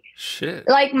 3. Shit.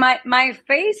 Like my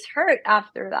face hurt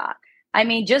after that. I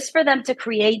mean, just for them to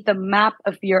create the map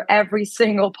of your every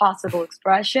single possible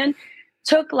expression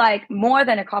took like more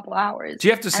than a couple hours. Do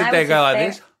you have to sit there and go like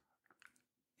this?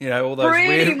 All those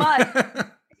pretty weird... much.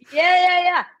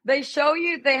 Yeah. They show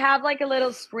you, they have like a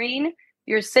little screen.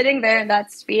 You're sitting there in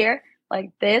that sphere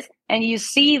like this, and you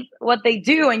see what they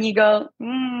do, and you go,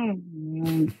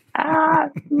 you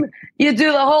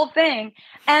do the whole thing.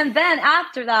 And then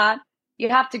after that, you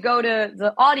have to go to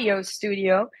the audio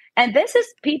studio. And this is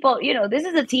people, this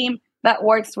is a team that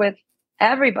works with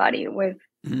everybody, with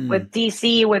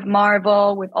DC, with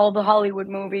Marvel, with all the Hollywood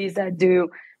movies that do,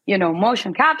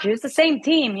 motion capture. It's the same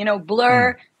team,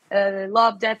 Blur,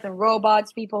 Love, Death, and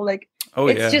Robots, people like,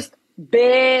 just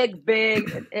big.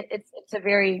 It's a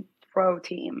very pro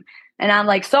team. And I'm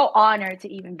like so honored to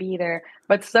even be there,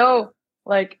 but so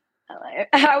like,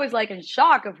 I was like in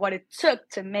shock of what it took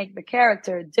to make the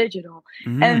character digital.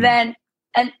 And then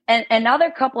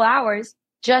another couple hours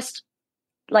just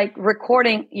like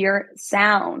recording your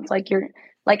sound, like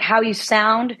how you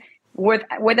sound with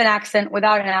an accent,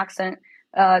 without an accent,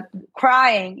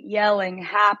 crying, yelling,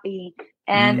 happy,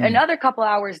 and another couple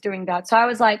hours doing that. So I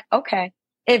was like, okay,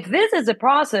 if this is a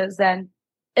process, then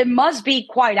it must be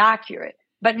quite accurate.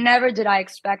 But never did I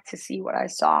expect to see what I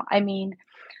saw. I mean,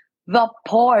 the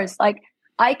pores, like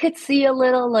I could see a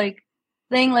little like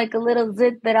thing, like a little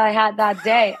zit that I had that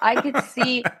day. I could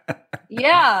see,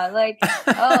 like,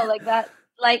 oh, like that,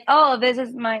 like, oh, this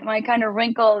is my kind of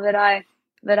wrinkle that I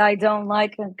don't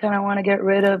like and kind of want to get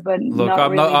rid of. But look,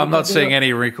 I'm not seeing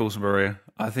any wrinkles, Maria.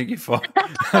 I think you're fine.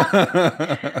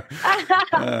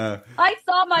 I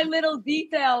saw my little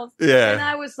details, and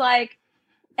I was like,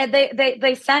 and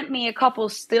they sent me a couple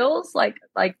stills, like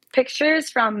pictures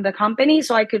from the company,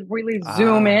 so I could really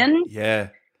zoom in. Yeah,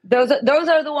 those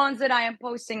are the ones that I am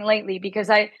posting lately, because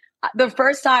the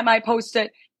first time I posted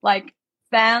like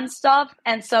fan stuff,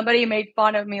 and somebody made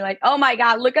fun of me, like, oh my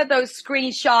god, look at those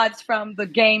screenshots from the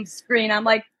game screen. I'm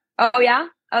like, Oh yeah,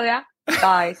 oh yeah,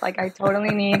 guys. Like I totally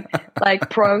need like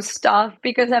pro stuff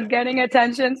because I'm getting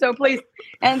attention. So please.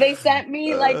 And they sent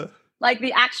me like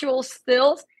the actual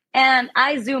stills, and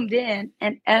I zoomed in,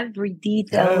 and every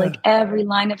detail, Yeah. like every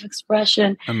line of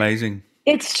expression, Amazing.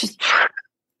 it's just.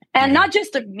 And Yeah. not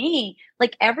just of me,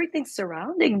 like everything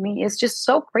surrounding me is just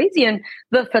so crazy. And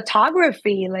the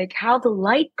photography, like how the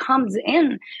light comes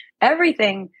in,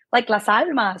 everything, like Las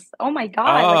Almas. Oh my God.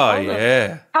 Like Oh, all the,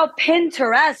 yeah. how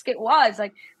Pinterest it was,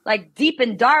 like deep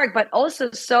and dark, but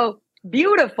also so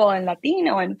beautiful and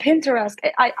Latino and Pinterest.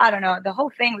 I don't know. The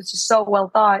whole thing was just so well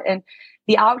thought. And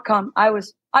the outcome,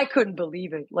 I couldn't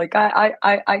believe it. Like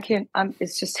I can't,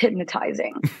 it's just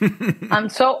hypnotizing. I'm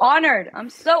so honored. I'm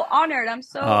so honored. I'm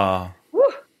so, Oh,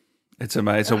 whew. it's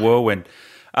amazing. It's a whirlwind.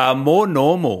 More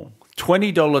normal.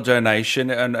 $20 donation.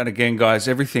 And again, guys,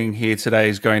 everything here today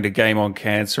is going to Game on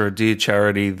Cancer, a dear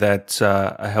charity that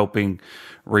are helping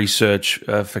research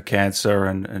for cancer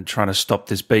and trying to stop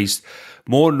this beast.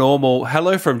 More normal.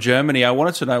 Hello from Germany. I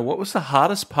wanted to know, what was the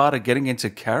hardest part of getting into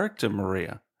character,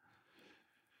 Maria?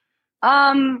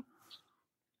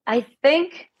 I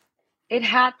think it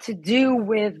had to do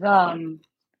with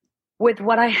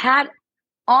what I had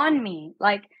on me.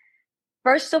 Like,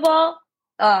 first of all,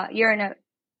 you're in a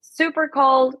super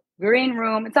cold green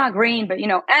room. It's not green, but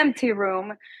empty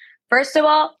room. First of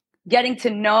all, getting to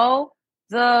know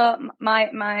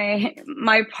my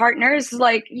partners,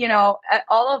 like,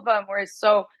 all of them were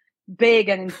so big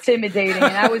and intimidating,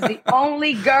 and I was the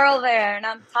only girl there, and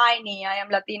I'm tiny. I am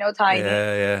Latino tiny,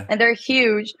 Yeah, yeah. and they're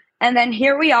huge. And then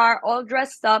here we are, all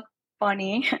dressed up,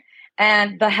 funny,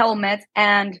 and the helmet,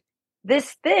 and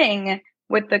this thing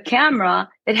with the camera,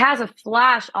 it has a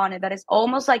flash on it that is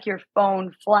almost like your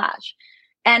phone flash,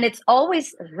 and it's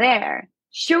always there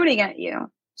shooting at you.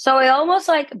 So it almost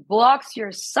like blocks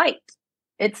your sight.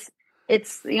 It's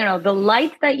the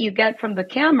light that you get from the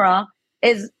camera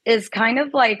is kind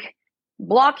of like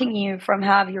blocking you from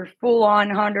have your full on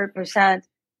 100%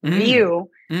 view.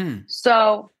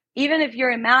 So even if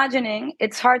you're imagining,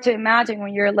 it's hard to imagine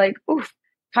when you're like, oof,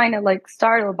 kind of like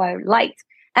startled by light.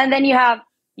 And then you have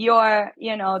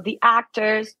the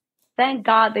actors. Thank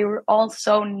God they were all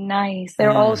so nice.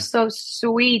 They're all so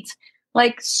sweet,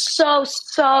 like so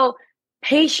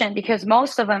patient, because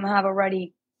most of them have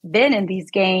already been in these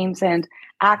games and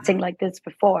acting like this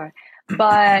before.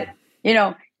 But,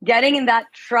 getting in that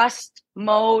trust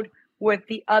mode with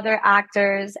the other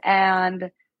actors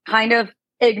and kind of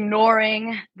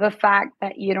ignoring the fact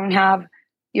that you don't have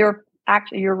your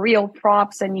real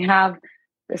props, and you have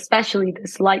especially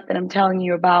this light that I'm telling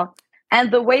you about.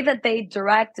 And the way that they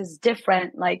direct is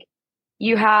different. Like,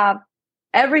 you have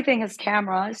everything has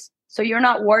cameras, so you're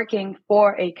not working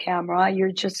for a camera,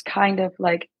 you're just kind of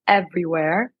like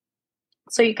everywhere.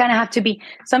 So you kind of have to be,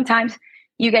 sometimes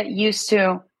you get used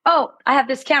to, oh, I have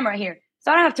this camera here,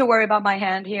 so I don't have to worry about my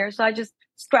hand here, so I just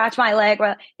scratch my leg.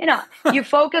 Well, you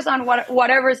focus on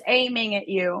whatever's aiming at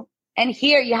you. And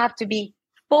here you have to be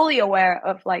fully aware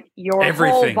of like your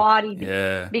Everything. whole body,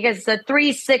 Yeah. because it's a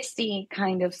 360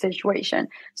 kind of situation.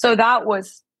 So that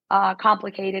was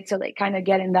complicated to like kind of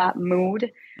get in that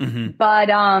mood. But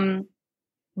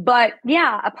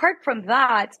yeah, apart from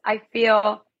that, I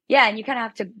feel, yeah, and you kind of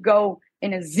have to go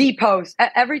in a Z pose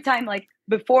every time, like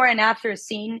before and after a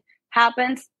scene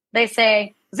happens, they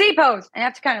say Z pose, and I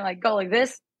have to kind of like go like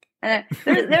this, and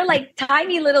they're like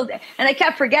tiny little, and I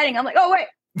kept forgetting. I'm like, oh wait.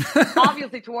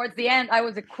 Obviously, towards the end, I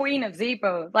was a queen of Z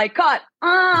pose. Like, cut.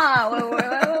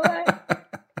 Wait.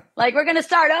 Like, we're gonna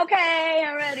start. Okay,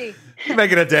 I'm ready. You're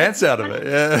making a dance out of it.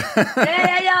 Yeah.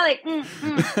 yeah. Like,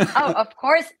 Oh, of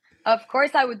course,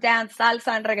 I would dance salsa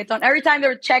and reggaeton every time they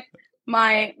would check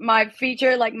my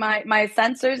feature, like my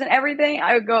sensors and everything.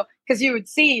 I would go, because you would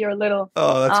see your little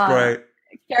that's great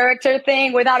character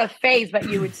thing without a face, but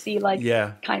you would see like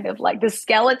kind of like the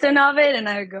skeleton of it, and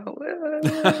I would go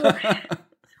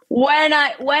when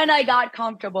I got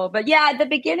comfortable. But yeah, at the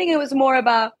beginning it was more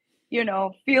about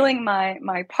feeling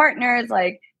my partners,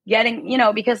 like getting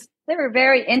because they were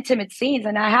very intimate scenes,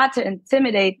 and I had to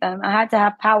intimidate them. I had to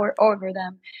have power over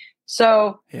them.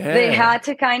 So they had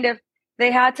to kind of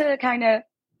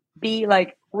be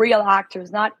like real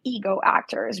actors, not ego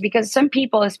actors, because some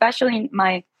people, especially in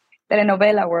my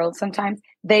telenovela world, sometimes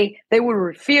they would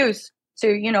refuse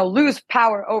to lose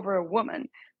power over a woman.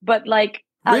 But like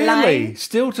really,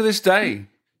 still to this day.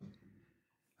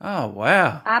 Oh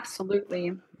wow,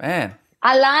 absolutely, man.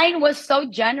 Alain was so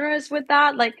generous with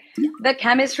that. Like, the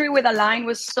chemistry with Alain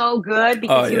was so good,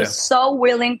 because he was so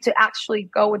willing to actually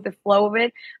go with the flow of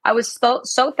it. I was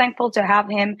so thankful to have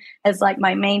him as like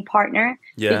my main partner,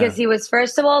 because he was,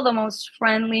 first of all, the most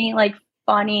friendly, like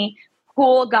funny,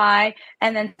 cool guy,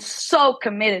 and then so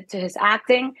committed to his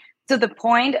acting to the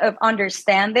point of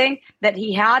understanding that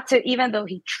he had to, even though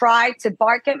he tried to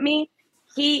bark at me,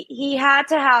 he had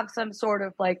to have some sort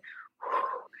of like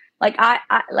I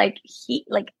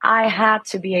had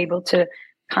to be able to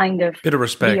kind of Bit of be on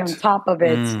respect. top of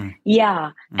it.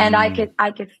 Yeah. And Mm.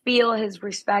 I could feel his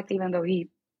respect, even though he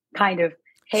kind of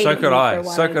So hated could me I. for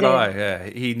what So I could I. did. Yeah.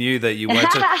 He knew that you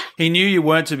weren't to. He knew you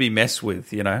weren't to be messed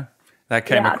with. You know, that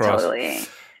came Yeah, across. totally.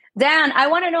 Dan, I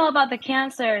want to know about the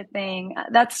cancer thing.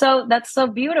 That's so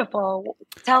beautiful.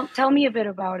 Tell me a bit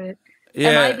about it.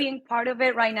 Am I Yeah. being part of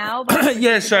it right now by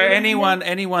Yeah, so participating in this?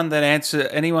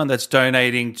 anyone that's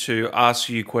donating to ask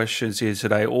you questions here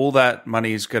today, all that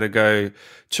money is going to go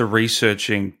to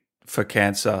researching for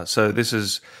cancer. So this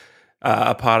is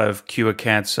a part of Cure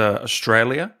Cancer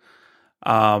Australia.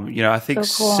 I think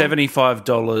So cool.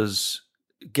 $75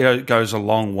 goes a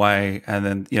long way, and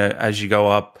then as you go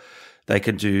up, they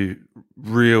can do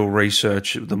real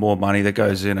research. The more money that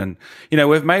goes in, and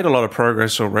we've made a lot of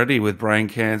progress already with brain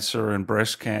cancer and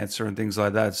breast cancer and things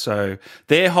like that. So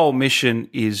their whole mission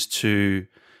is to,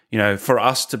 for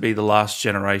us to be the last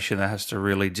generation that has to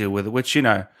really deal with it. Which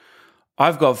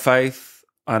I've got faith.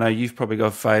 I know you've probably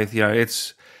got faith.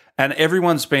 And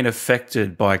everyone's been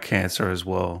affected by cancer as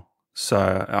well.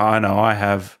 So I know I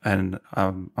have, and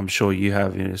I'm sure you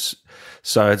have.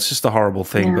 So it's just a horrible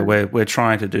thing, but Yeah. we're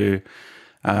trying to do,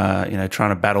 trying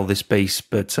to battle this beast.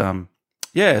 But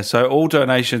yeah, so all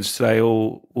donations today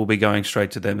all will be going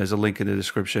straight to them. There's a link in the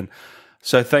description.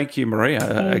 So thank you, Maria,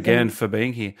 again Amazing. for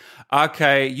being here.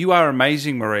 Okay, you are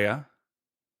amazing, Maria.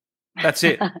 That's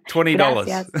it. $20.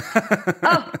 Gracias.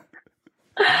 Oh,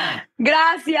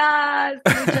 gracias.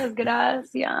 Muchas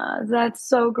gracias. That's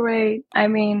so great. I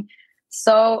mean,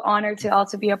 so honored to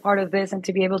also be a part of this and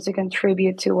to be able to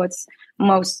contribute to what's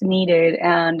most needed,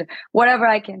 and whatever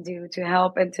I can do to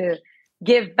help and to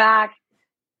give back.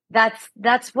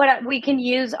 That's what we can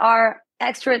use our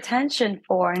extra attention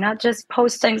for, not just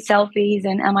posting selfies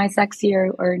and am I sexy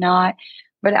or not,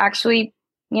 but actually,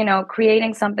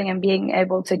 creating something and being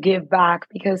able to give back,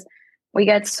 because we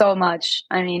get so much.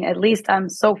 I mean, at least I'm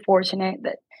so fortunate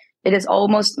that it is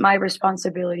almost my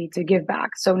responsibility to give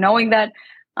back. So knowing that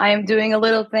I am doing a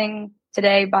little thing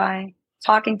today by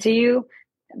talking to you,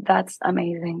 that's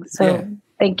amazing. Yeah. So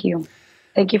thank you.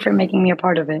 Thank you for making me a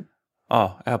part of it.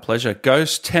 Oh, our pleasure.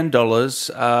 Ghost,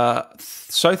 $10.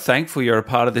 So thankful you're a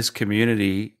part of this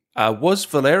community. Was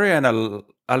Valeria and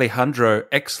Alejandro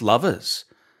ex-lovers?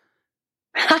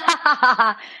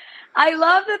 I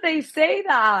love that they say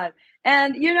that.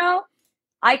 And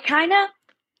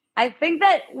I think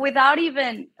that without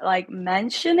even like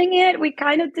mentioning it, we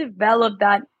kind of developed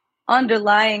that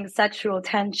underlying sexual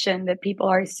tension that people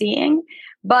are seeing.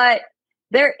 But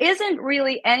there isn't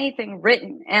really anything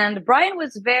written. And Brian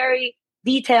was very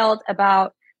detailed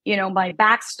about, my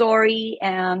backstory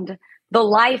and the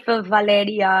life of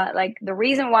Valeria, like the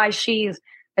reason why she's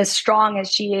as strong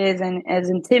as she is and as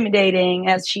intimidating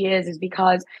as she is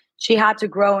because she had to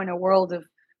grow in a world of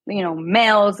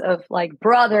males, of like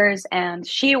brothers, and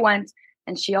she went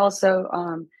and she also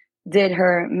did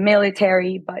her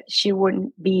military, but she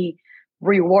wouldn't be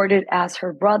rewarded as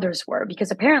her brothers were,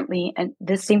 because apparently, and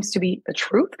this seems to be the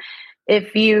truth,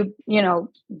 if you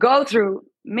go through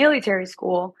military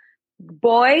school,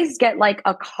 boys get like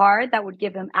a card that would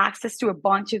give them access to a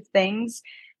bunch of things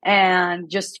and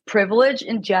just privilege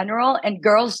in general, and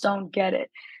girls don't get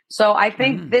it. So I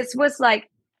think Mm. this was like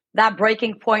that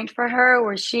breaking point for her,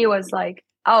 where she was like,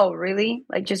 oh really,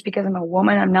 like just because I'm a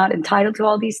woman I'm not entitled to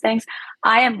all these things.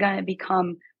 I am going to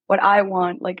become what I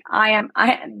want. Like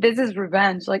this is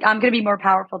revenge. Like I'm going to be more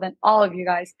powerful than all of you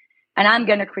guys, and I'm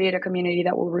going to create a community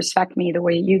that will respect me the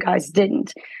way you guys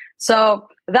didn't. So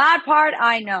that part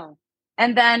I know.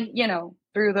 And then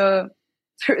through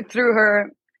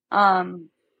her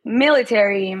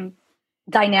military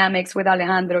dynamics with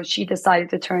Alejandro, she decided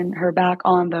to turn her back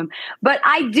on them. But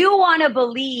I do want to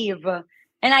believe,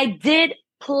 and I did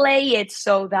play it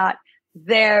so that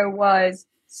there was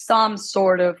some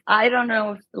sort of, I don't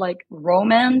know, if like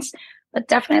romance, but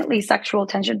definitely sexual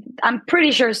tension. I'm pretty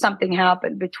sure something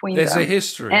happened between There's a them.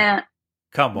 history. And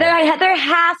Come on. there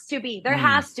has to be. There Mm.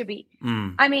 has to be.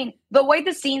 Mm. I mean, the way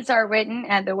the scenes are written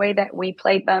and the way that we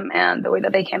played them and the way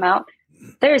that they came out,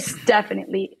 there's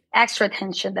definitely extra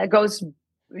tension that goes,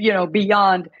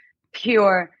 beyond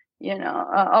pure,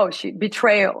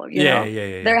 betrayal. Yeah, yeah, yeah,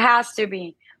 yeah. There has to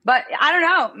be. But I don't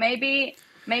know. Maybe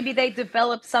maybe they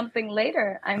develop something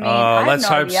later. I mean, Oh, I have let's no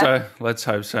hope idea. so. Let's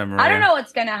hope so, I don't Maria. know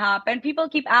what's going to happen. People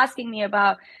keep asking me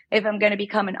about if I'm going to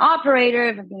become an operator,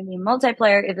 if I'm going to be a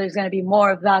multiplayer, if there's going to be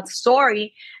more of that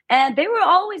story. And they were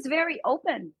always very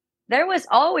open. There was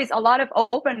always a lot of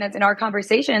openness in our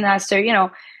conversation as to,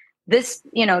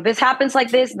 this happens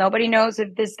like this. Nobody knows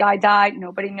if this guy died.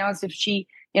 Nobody knows if she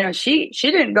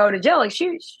didn't go to jail. Like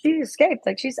she escaped.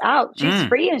 Like she's out. She's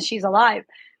free and she's alive.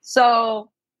 So,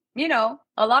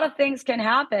 a lot of things can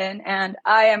happen, and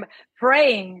I am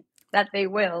praying that they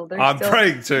will. I'm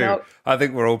praying too. I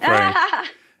think we're all praying.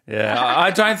 Yeah,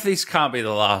 I don't think this can't be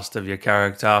the last of your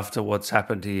character after what's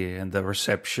happened to you and the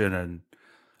reception, and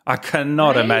I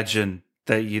cannot imagine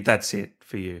that's it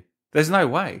for you. There's no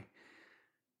way.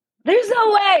 There's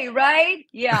no way, right?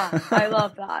 Yeah, I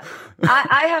love that.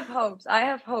 I have hopes. I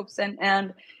have hopes,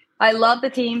 and I love the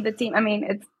team. The team. I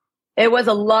mean, it was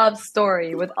a love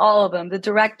story with all of them. The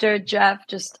director, Jeff,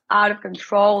 just out of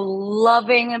control,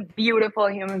 loving, a beautiful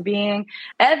human being.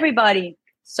 Everybody.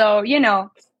 So,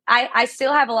 I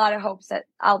still have a lot of hopes that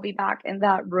I'll be back in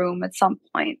that room at some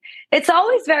point. It's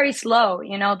always very slow,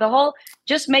 the whole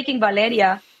just making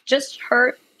Valeria, just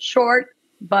her short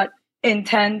but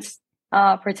intense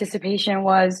participation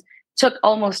took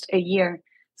almost a year.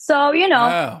 So,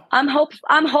 Wow. I'm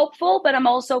hopeful, but I'm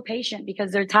also patient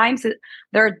because there are times that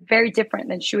they're very different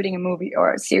than shooting a movie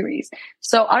or a series.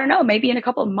 So I don't know, maybe in a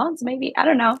couple of months, maybe, I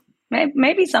don't know,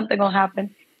 maybe something will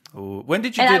happen. Ooh, when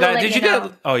did you do that? Did you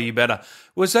get? Oh, you better.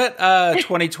 Was that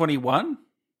 2021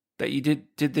 that you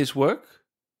did this work?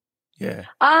 Yeah.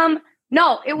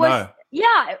 No, it was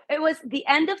it was the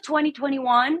end of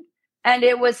 2021, and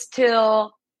it was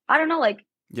till I don't know, like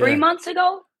 3 months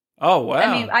ago. Oh wow!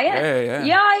 I mean,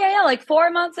 yeah, like 4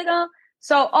 months ago.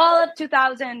 So all of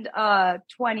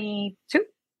 2022.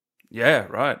 Yeah,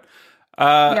 right.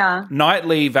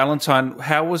 Nightly Valentine.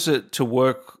 How was it to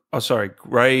work? Oh, sorry.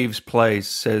 Graves Place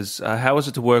says, how was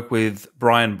it to work with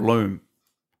Brian Bloom?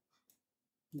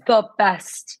 The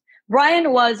best.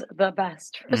 Brian was the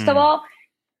best. First of all,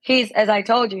 as I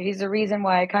told you, he's the reason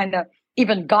why I kind of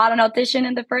even got an audition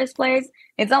in the first place.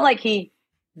 It's not like he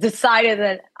decided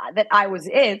that I was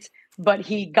it, but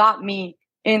he got me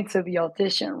into the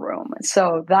audition room.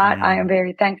 So that I am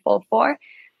very thankful for.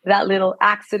 That little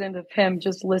accident of him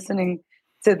just listening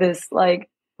to this like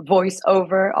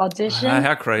voiceover audition.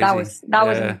 How crazy. That was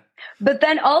but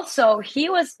then also he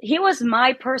was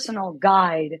my personal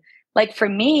guide. Like for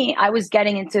me, I was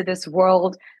getting into this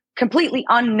world, completely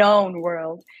unknown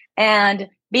world, and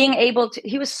being able to,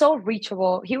 he was so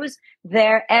reachable. He was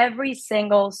there every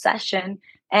single session,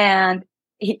 and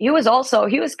he was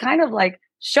kind of like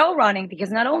show running, because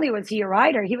not only was he a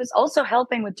writer, he was also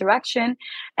helping with direction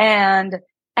and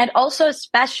also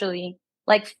especially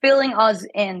like filling us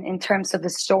in terms of the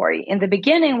story. In the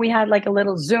beginning, we had like a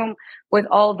little Zoom with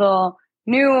all the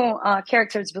new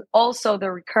characters, but also the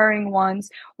recurring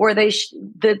ones where they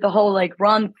did the whole like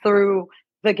run through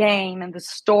the game and the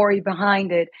story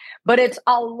behind it. But it's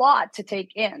a lot to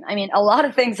take in. I mean, a lot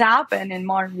of things happen in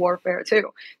Modern Warfare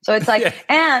too. So it's like,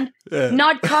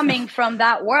 not coming from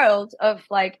that world of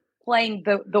like playing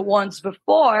the ones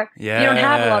before, you don't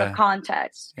have a lot of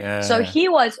context. So he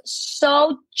was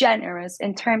so generous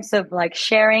in terms of like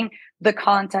sharing the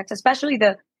context, especially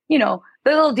the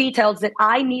little details that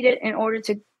I needed in order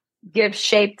to give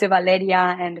shape to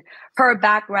Valeria and her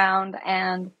background,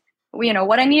 and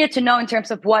what I needed to know in terms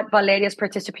of what Valeria's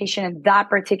participation in that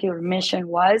particular mission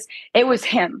was. It was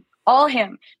him, all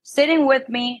him, sitting with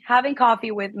me, having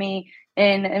coffee with me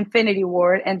in Infinity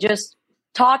Ward, and just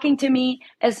talking to me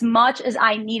as much as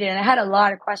I needed. And I had a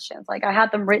lot of questions, like I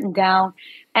had them written down,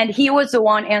 and he was the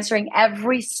one answering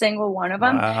every single one of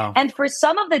them. Wow. And for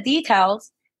some of the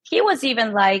details, he was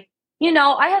even like,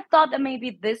 I had thought that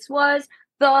maybe this was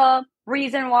the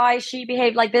reason why she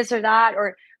behaved like this or that,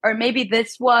 or maybe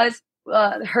this was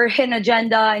her hidden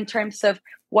agenda in terms of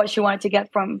what she wanted to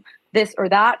get from this or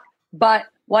that. But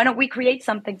why don't we create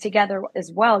something together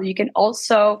as well? You can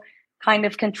also kind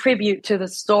of contribute to the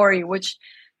story, which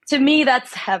to me,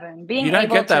 that's heaven. You don't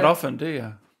get that often, do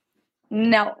you?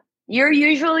 No. You're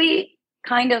usually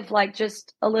kind of like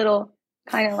just a little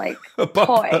kind of like a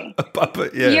toy. A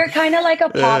puppet, yeah. You're kind of like a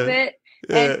puppet.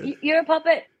 And you're a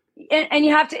puppet, and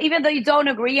you have to, even though you don't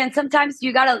agree, and sometimes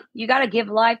you gotta give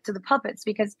life to the puppets,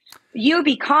 because you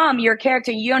become your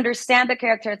character. You understand the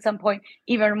character at some point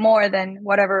even more than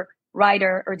whatever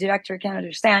writer or director can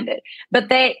understand it. But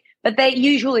they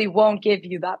usually won't give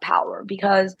you that power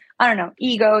because, I don't know,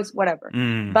 egos, whatever.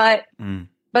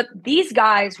 But these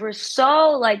guys were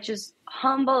so like just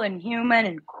humble and human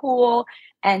and cool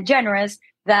and generous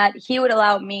that he would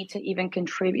allow me to even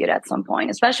contribute at some point,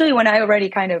 especially when I already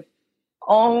kind of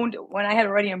when I had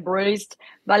already embraced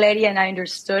Valeria and I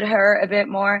understood her a bit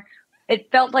more.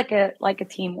 It felt like a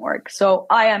teamwork. So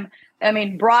Brian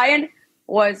and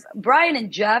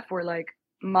Jeff were like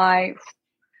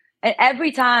and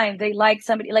every time they liked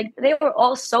somebody, like they were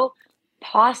all so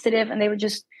positive, and they were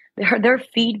just their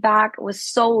feedback was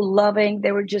so loving.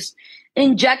 They were just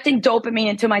injecting dopamine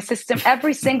into my system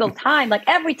every single time. Like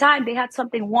every time they had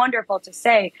something wonderful to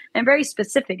say and very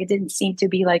specific. It didn't seem to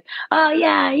be like, oh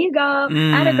yeah, you go,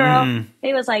 at a girl.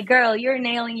 It was like, girl, you're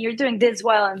doing this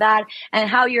well and that, and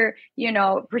how you're,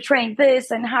 portraying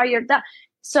this and how you're that.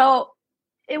 So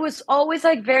it was always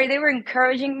like they were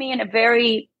encouraging me in a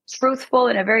very truthful,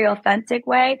 in a very authentic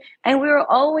way. And we were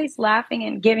always laughing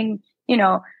and giving,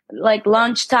 like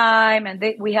lunchtime, and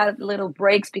we had little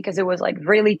breaks because it was like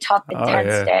really tough,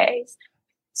 intense days.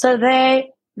 So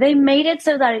they made it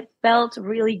so that it felt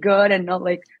really good and not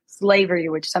like slavery,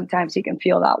 which sometimes you can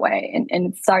feel that way. And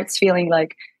it starts feeling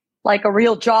like a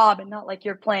real job and not like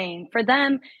you're playing. For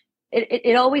them,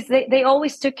 they always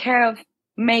took care of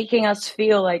making us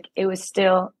feel like it was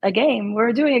still a game.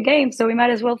 We're doing a game, so we might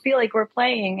as well feel like we're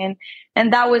playing.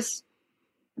 And that was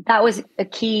a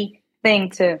key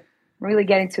thing to really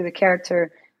getting to the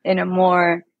character in a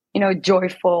more,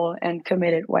 joyful and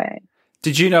committed way.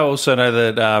 Did you also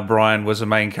know that Brian was a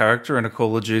main character in a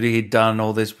Call of Duty? He'd done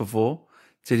all this before.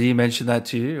 Did he mention that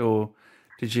to you, or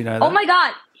did you know that? Oh my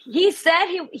God. He said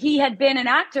he had been an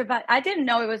actor, but I didn't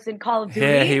know it was in Call of Duty.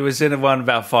 Yeah, he was in one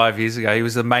about 5 years ago. He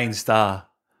was the main star.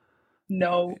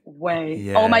 No way.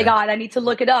 Yeah. Oh my God, I need to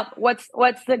look it up. What's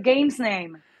the game's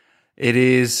name? It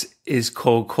is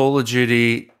called Call of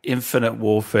Duty Infinite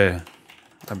Warfare,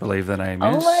 I believe the name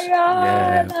is. Oh my God,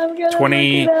 yeah. I'm going to look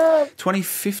it up.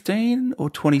 2015 or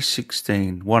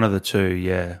 2016, one of the two,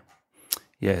 yeah.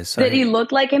 Yeah. So did he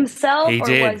look like himself? He or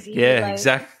did, was he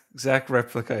exact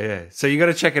replica, yeah. So you got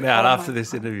to check it out after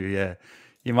this interview, yeah.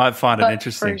 You might find it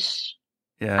interesting.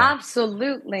 Yeah,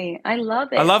 absolutely. I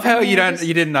love it. I love how you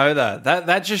didn't know that.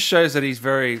 That just shows that he's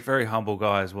very, very humble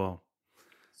guy as well.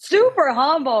 Super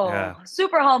humble. Yeah.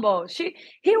 Super humble.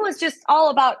 He was just all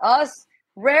about us.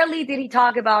 Rarely did he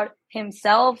talk about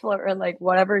himself or like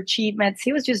whatever achievements.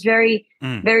 He was just very,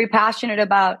 very passionate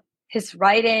about his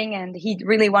writing, and he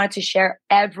really wanted to share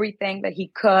everything that he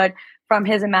could from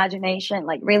his imagination.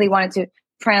 Like really wanted to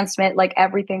transmit like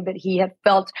everything that he had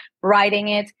felt writing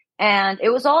it. And it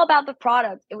was all about the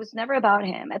product. It was never about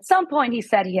him. At some point, he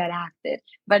said he had acted.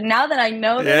 But now that I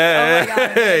know this, oh my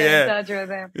God, I'm in touch with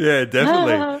him. Yeah,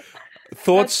 definitely.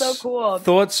 That's so cool.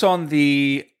 Thoughts on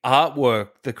the artwork,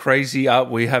 the crazy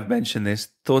art. We have mentioned this.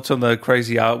 Thoughts on the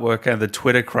crazy artwork and the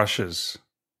Twitter crushes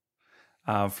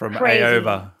from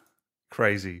Aoba.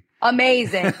 Crazy.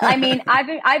 Amazing. I mean,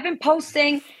 I've been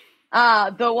posting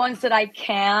the ones that I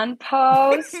can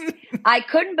post. I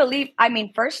couldn't believe. I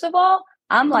mean, first of all,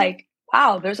 I'm like,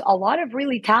 wow, there's a lot of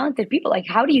really talented people. Like,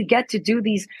 how do you get to do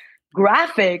these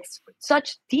graphics with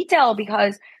such detail?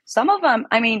 Because some of them,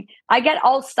 I mean, I get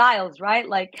all styles, right?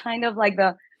 Like kind of like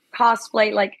the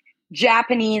cosplay, like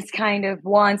Japanese kind of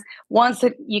ones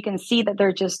that you can see that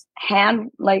they're just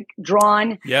hand like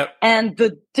drawn. Yep. And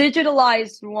the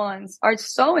digitalized ones are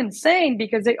so insane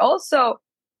because they also,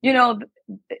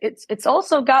 it's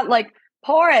also got like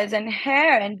pores and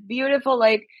hair and beautiful,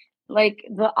 like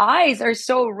the eyes are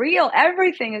so real.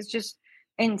 Everything is just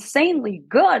insanely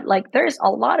good. Like there's a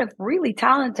lot of really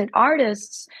talented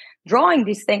artists drawing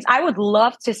these things. I would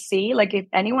love to see, like, if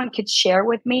anyone could share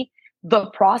with me the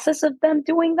process of them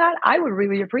doing that, I would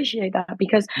really appreciate that,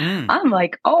 because I'm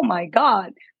like, oh my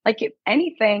God, like if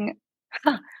anything,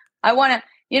 I want to,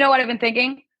 you know what I've been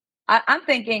thinking? I'm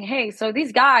thinking, hey, so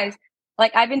these guys,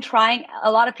 like I've been trying,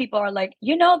 a lot of people are like,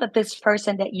 that this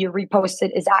person that you reposted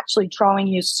is actually drawing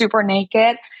you super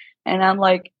naked. And I'm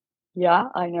like, yeah,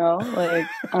 I know. Like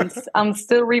I'm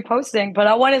still reposting, but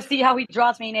I want to see how he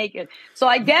draws me naked. So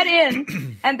I get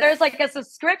in and there's like a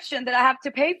subscription that I have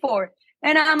to pay for.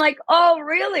 And I'm like, oh,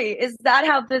 really? Is that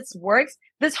how this works?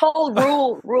 This whole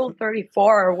rule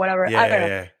 34 or whatever. I don't know.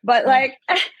 Yeah. But like,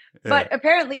 but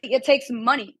apparently it takes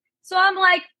money. So I'm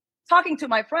like talking to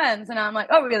my friends and I'm like,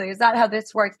 oh, really? Is that how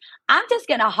this works? I'm just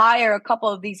going to hire a couple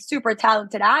of these super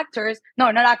talented actors.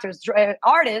 No, not actors,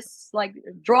 artists, like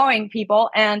drawing people.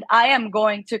 And I am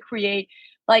going to create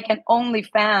like an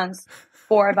OnlyFans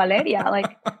for Valeria.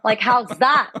 Like, how's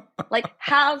that? Like,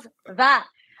 how's that?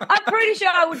 I'm pretty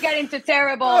sure I would get into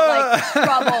terrible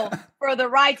trouble for the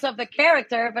rights of the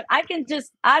character, but I can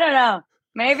just, I don't know.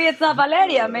 Maybe it's not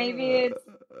Valeria. Maybe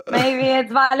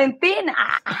it's Valentina.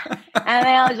 And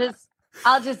then I'll just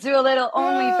I'll just do a little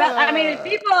OnlyFans. I mean, if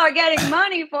people are getting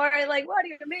money for it, like, what do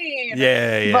you mean?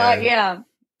 Yeah, yeah. But yeah,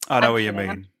 I know I'm what you kidding.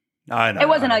 mean. I know. It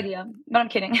was an idea, but I'm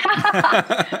kidding.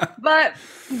 but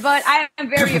I am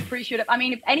very appreciative. I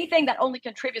mean, if anything, that only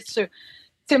contributes to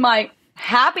my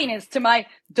happiness, to my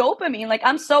dopamine. Like,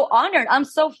 I'm so honored. I'm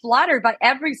so flattered by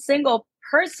every single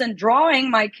person drawing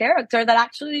my character that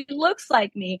actually looks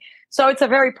like me. So it's a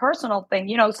very personal thing.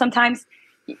 You know, sometimes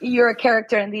you're a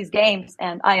character in these games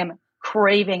and I am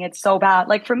craving it so bad.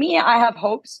 Like, for me, I have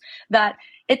hopes that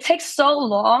it takes so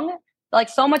long, like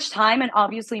so much time and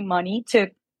obviously money to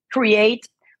create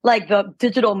like the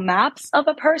digital maps of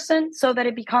a person so that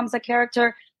it becomes a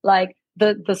character, like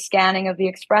the scanning of the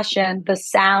expression, the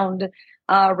sound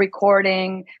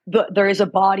recording, there is a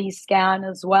body scan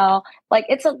as well. Like,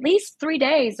 it's at least 3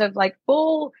 days of like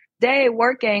full day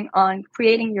working on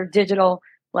creating your digital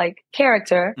like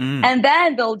character. And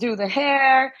then they'll do the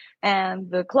hair and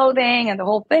the clothing and the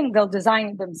whole thing. They'll design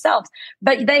it themselves,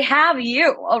 but they have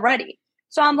you already.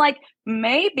 So I'm like,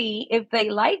 maybe if they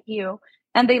like you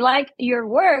and they like your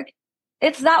work,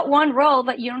 it's that one role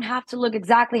that you don't have to look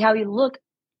exactly how you look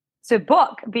to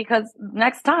book, because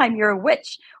next time you're a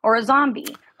witch or a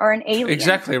zombie or an alien.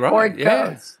 Exactly right. Or a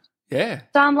ghost. Yeah.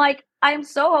 So I'm like, I'm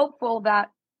so hopeful that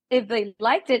if they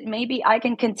liked it, maybe I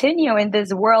can continue in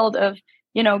this world of,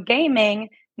 you know, gaming,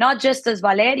 not just as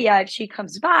Valeria if she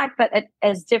comes back, but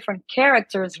as different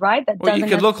characters, right? That well, you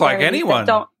can look like anyone.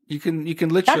 Don't, you can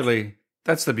literally.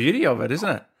 That's the beauty of it, isn't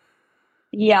it?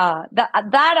 Yeah, that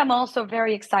I'm also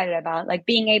very excited about, like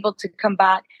being able to come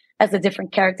back as a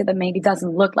different character that maybe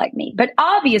doesn't look like me. But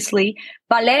obviously,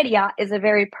 Valeria is a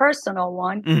very personal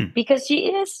one because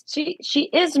she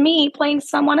is me playing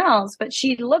someone else, but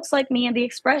she looks like me and the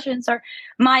expressions are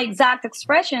my exact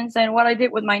expressions and what I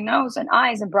did with my nose and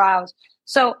eyes and brows.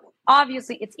 So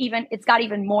obviously it's got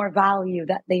even more value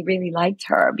that they really liked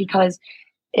her because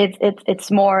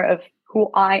it's more of who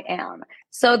I am.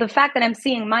 So the fact that I'm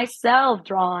seeing myself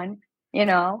drawn, you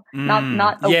know,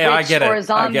 not a witch or a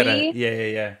zombie. I get it.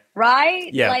 Yeah.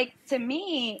 Right? Yeah. Like, to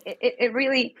me, it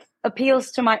really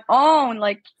appeals to my own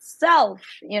like self,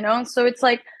 you know? So it's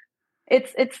like,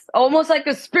 it's almost like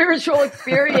a spiritual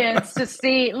experience to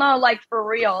see, no, like for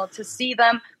real, to see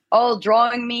them all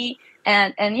drawing me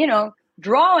and, you know,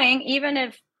 drawing, even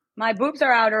if my boobs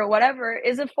are out or whatever,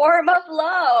 is a form of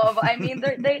love. I mean,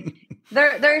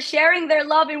 they're sharing their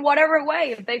love in whatever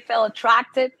way. If they feel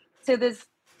attracted to this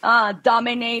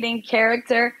dominating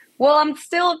character, well, I'm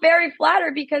still very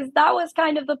flattered because that was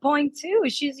kind of the point too.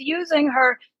 She's using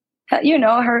her, you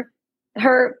know,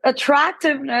 her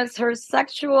attractiveness, her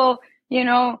sexual, you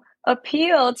know,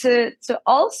 appeal to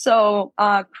also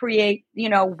create, you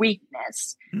know,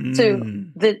 weakness to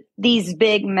these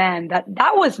big men.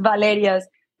 That was Valeria's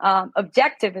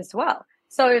objective as well.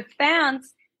 So if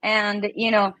fans and, you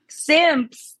know,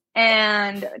 simps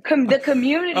and the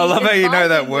community, I love how you know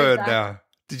that word now.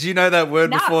 Did you know that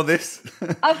word before this?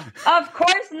 Of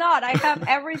course not. I have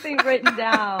everything written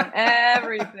down.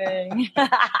 Everything.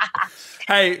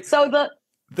 Hey, so the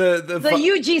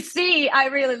UGC I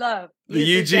really love.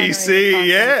 The UGC,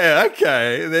 yeah.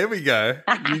 Okay, there we go.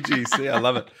 UGC, I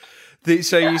love it.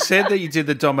 So you said that you did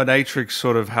the dominatrix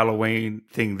sort of Halloween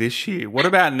thing this year. What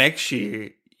about next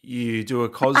year? You do a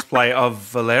cosplay of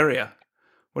Valeria.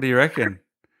 What do you reckon?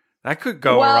 That could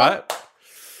go all right.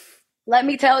 Let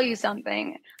me tell you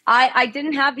something. I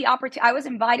didn't have the opportunity. I was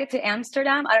invited to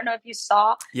Amsterdam. I don't know if you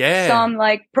saw some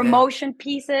like promotion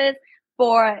pieces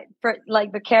for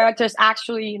like the characters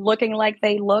actually looking like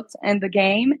they looked in the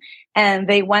game. And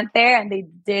they went there and they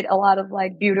did a lot of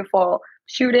like beautiful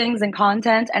shootings and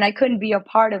content. And I couldn't be a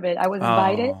part of it. I was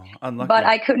invited, but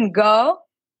I couldn't go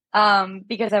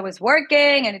because I was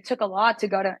working and it took a lot to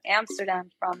go to Amsterdam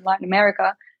from Latin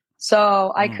America.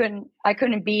 So I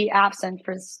couldn't be absent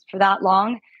for that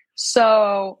long.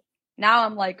 So now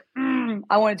I'm like,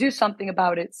 I want to do something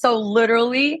about it. So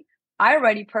literally, I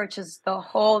already purchased the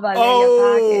whole Valeria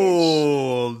package.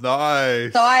 Oh,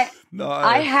 nice. So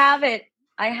I have it.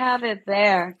 I have it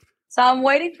there. So I'm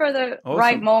waiting for the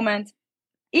right moment.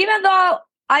 Even though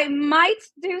I might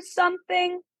do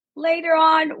something later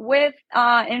on with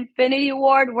Infinity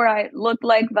Ward where I look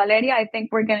like Valeria. I think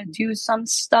we're going to do some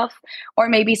stuff or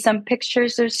maybe some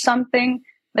pictures or something.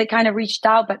 They kind of reached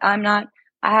out, but I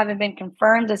haven't been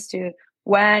confirmed as to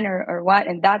when or what.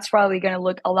 And that's probably going to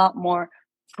look a lot more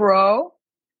pro.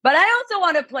 But I also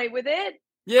want to play with it.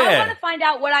 Yeah. I want to find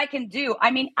out what I can do.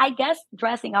 I mean, I guess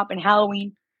dressing up in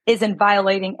Halloween isn't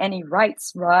violating any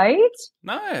rights, right?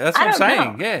 No, that's what I'm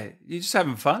saying. Know. Yeah, you're just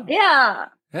having fun. Yeah.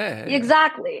 Yeah,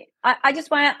 exactly. I just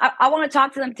want to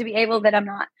talk to them to be able that I'm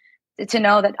not to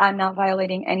know that I'm not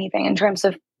violating anything in terms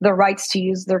of the rights to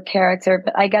use their character.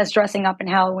 But I guess dressing up in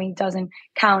Halloween doesn't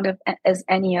count as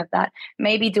any of that.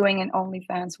 Maybe doing an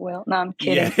OnlyFans will. No, I'm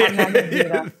kidding. Yeah. I'm not going to do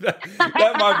that.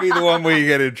 That might be the one where you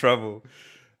get in trouble.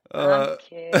 I'm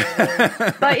kidding.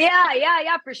 But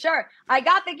yeah, for sure. I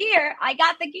got the gear,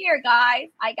 guys.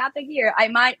 I got the gear. I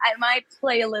might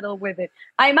play a little with it.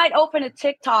 I might open a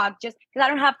TikTok just because I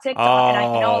don't have TikTok, and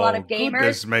I know a lot of gamers.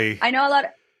 Goodness me. I know a lot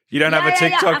of. You don't have a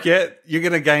TikTok yet? You're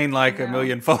going to gain like 1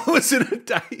 million followers in a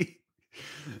day.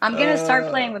 I'm going to start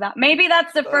playing with that. Maybe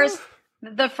that's the first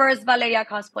Valeria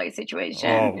cosplay situation.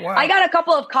 Oh, wow. I got a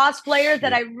couple of cosplayers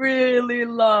that I really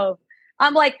love.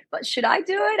 I'm like, but should I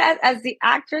do it as the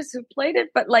actress who played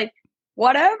it? But like,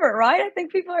 whatever, right? I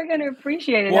think people are going to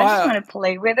appreciate it. Well, I just want to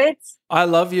play with it. I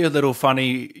love your little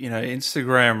funny,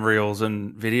 Instagram reels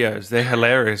and videos. They're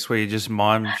hilarious where you just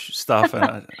mime stuff.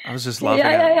 And I was just laughing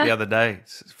at it the other day.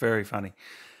 It's very funny.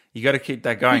 You got to keep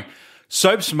that going.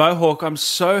 Soaps Mohawk, I'm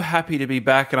so happy to be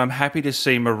back, and I'm happy to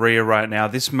see Maria right now.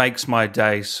 This makes my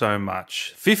day so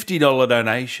much. $50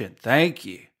 donation. Thank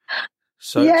you.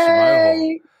 Soaps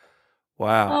Mohawk.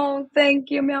 Wow. Oh,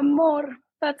 thank you, mi amor.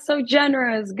 That's so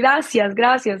generous. Gracias.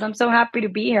 I'm so happy to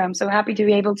be here. I'm so happy to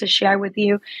be able to share with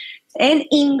you in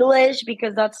English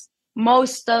because that's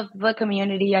most of the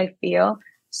community, I feel.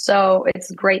 So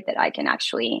it's great that I can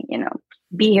actually,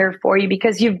 be here for you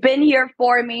because you've been here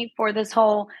for me for this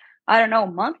whole, I don't know,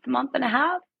 month and a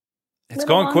half. It's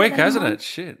gone quick, hasn't it?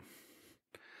 Shit.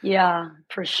 Yeah,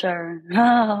 for sure.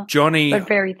 Johnny. But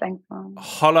very thankful.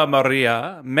 Hola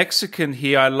Maria, Mexican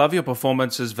here. I love your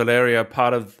performance as Valeria,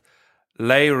 part of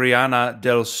La Reina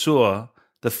del Sur,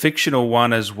 the fictional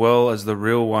one as well as the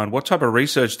real one. What type of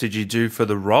research did you do for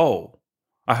the role?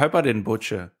 I hope I didn't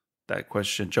butcher that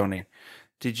question, Johnny.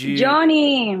 Did you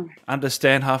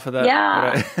understand half of that?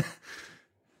 Yeah.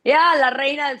 Yeah, La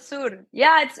Reina del Sur.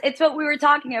 Yeah, it's what we were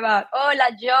talking about.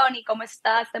 Hola, Johnny, ¿cómo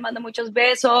estás? Te mando muchos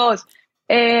besos.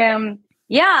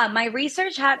 Yeah, my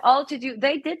research had all to do.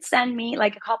 They did send me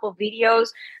like a couple of videos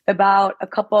about a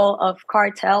couple of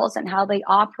cartels and how they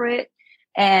operate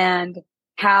and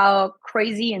how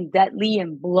crazy and deadly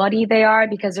and bloody they are,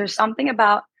 because there's something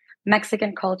about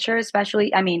Mexican culture,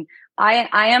 especially. I mean, I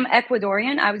am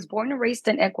Ecuadorian. I was born and raised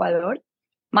in Ecuador.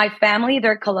 My family,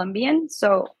 they're Colombian.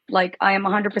 So like I am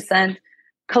 100%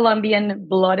 Colombian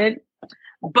blooded.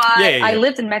 But I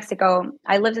lived in Mexico.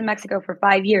 I lived in Mexico for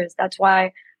 5 years. That's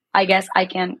why I guess I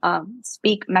can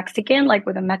speak Mexican, like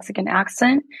with a Mexican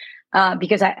accent,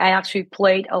 because I actually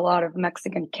played a lot of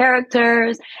Mexican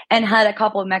characters and had a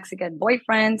couple of Mexican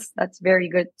boyfriends. That's very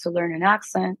good to learn an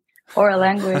accent or a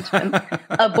language.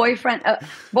 a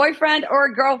boyfriend or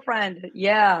a girlfriend.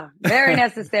 Yeah, very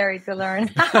necessary to learn.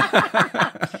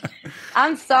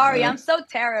 I'm sorry. I'm so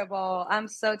terrible. But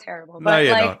no,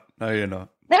 you're not. No, you're not.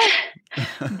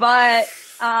 But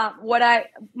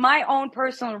my own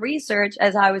personal research,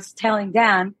 as I was telling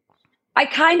Dan, I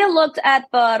kind of looked at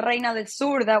the Reina del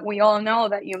Sur that we all know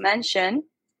that you mentioned,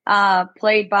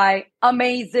 played by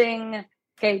amazing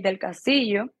Kate del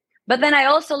Castillo. But then I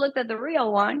also looked at the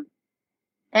real one,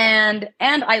 and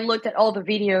I looked at all the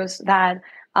videos that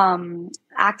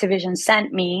Activision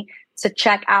sent me to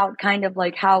check out kind of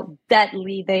like how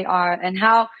deadly they are and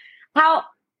how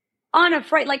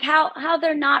unafraid, like how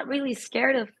they're not really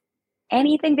scared of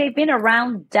anything. They've been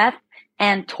around death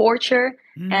and torture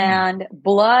and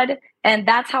blood, and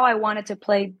that's how I wanted to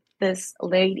play this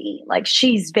lady. Like,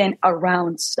 she's been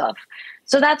around stuff,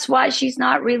 so that's why she's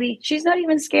not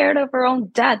even scared of her own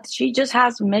death. She just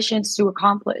has missions to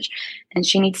accomplish, and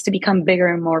she needs to become bigger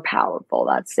and more powerful.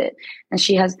 That's it. And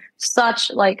she has such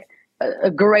like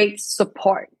a great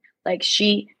support. Like,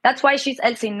 that's why she's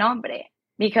El Sin Nombre,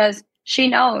 because she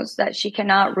knows that she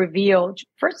cannot reveal,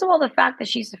 first of all, the fact that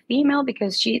she's a female,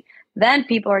 because then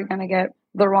people are going to get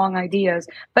the wrong ideas,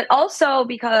 but also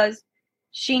because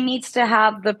she needs to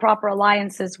have the proper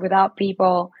alliances without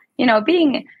people,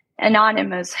 being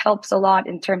anonymous helps a lot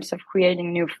in terms of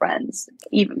creating new friends,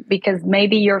 even because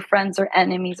maybe your friends are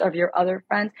enemies of your other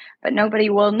friends, but nobody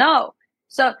will know.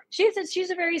 So she's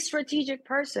a very strategic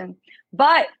person,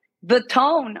 but the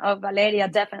tone of Valeria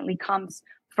definitely comes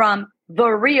from the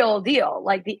real deal,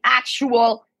 like the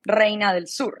actual Reina del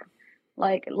Sur.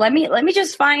 Like, let me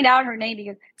just find out her name,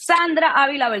 because Sandra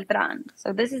Avila Beltran.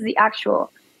 So this is the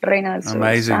actual Reina del Sur.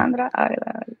 Amazing. Sandra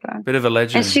Avila Beltran. Bit of a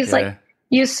legend. And she's like,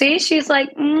 you see, she's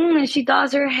like, and she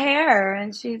does her hair,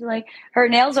 and she's like, her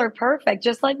nails are perfect,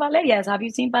 just like Valeria's. Have you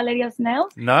seen Valeria's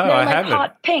nails? No, They're I like haven't.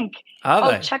 hot pink.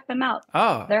 Are they? Check them out.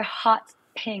 Oh. They're hot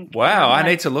pink. Wow, I like,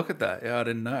 need to look at that. Yeah, I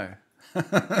didn't know.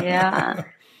 Yeah.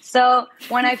 So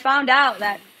when I found out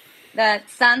that that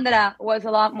Sandra was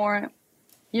a lot more,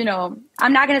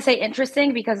 I'm not going to say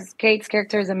interesting because Kate's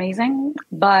character is amazing,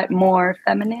 but more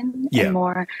feminine and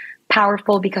more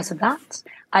powerful because of that.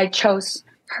 I chose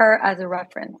her as a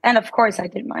reference. And of course, I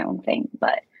did my own thing,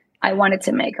 but I wanted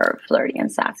to make her flirty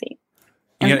and sassy.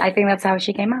 And I think that's how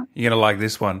she came out. You're going to like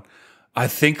this one. I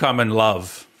think I'm in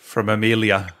love from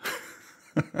Amelia.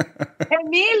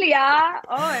 Amelia.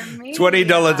 Oh, Amelia.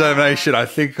 $20 donation. I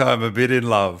think I'm a bit in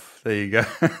love. There you go.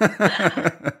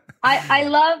 I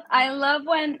love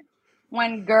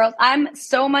when girls, I'm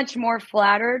so much more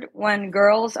flattered when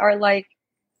girls are like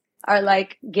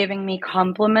giving me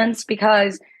compliments,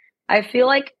 because I feel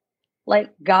like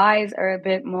guys are a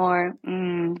bit more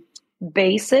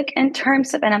basic in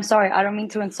terms of, and I'm sorry, I don't mean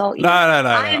to insult you. No.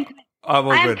 I am good.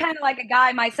 kind of like a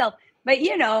guy myself, but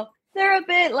they're a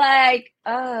bit like,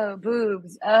 oh,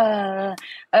 boobs, ass,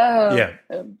 oh,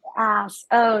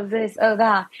 this, oh,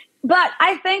 that. But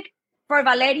I think for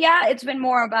Valeria, it's been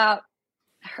more about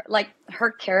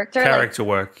her character. Character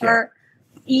work. I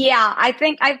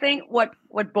think what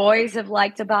boys have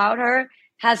liked about her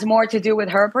has more to do with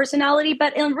her personality.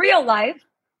 But in real life,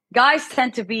 guys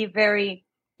tend to be very,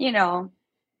 I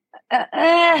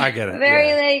get it.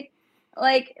 Very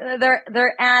like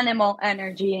their animal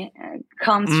energy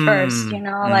comes first, they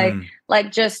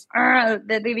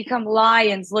become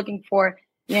lions looking for,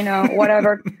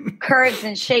 whatever curves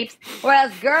and shapes.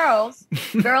 Whereas girls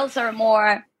are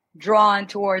more drawn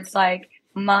towards like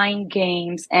mind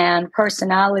games and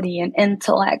personality and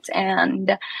intellect,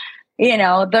 and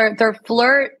their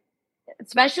flirt,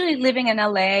 especially living in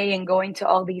LA and going to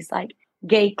all these like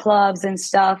gay clubs and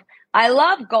stuff. I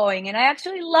love going, and I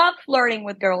actually love flirting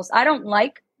with girls. I don't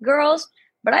like girls,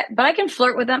 but I can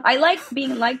flirt with them. I like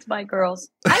being liked by girls.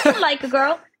 I can like a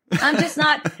girl. I'm just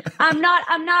not. I'm not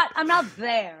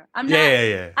there. I'm not.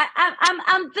 Yeah.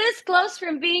 I'm this close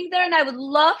from being there, and I would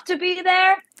love to be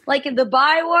there. Like in the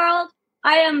bi world,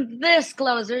 I am this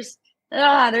close. There's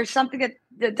something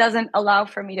that doesn't allow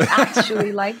for me to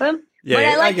actually like them. But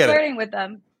I like flirting with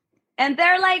them, and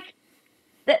they're like.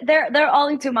 They're all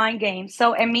into mind games.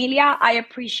 So Emilia, I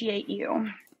appreciate you.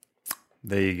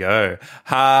 There you go.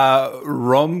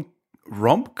 Romk,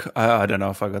 I don't know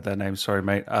if I got that name. Sorry,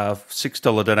 mate.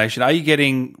 $6 donation. Are you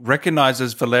getting recognized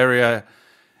as Valeria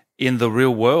in the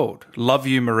real world? Love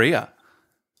you, Maria.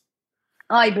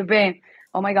 Ay, bebé.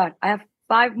 Oh my God. I have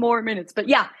 5 more minutes, but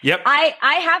yeah. Yep. I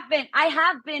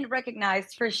have been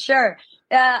recognized for sure.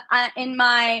 In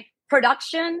my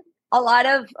production, a lot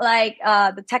of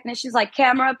the technicians, like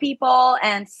camera people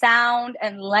and sound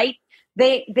and light,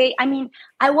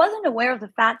 I wasn't aware of the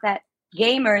fact that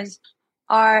gamers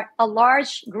are a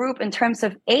large group in terms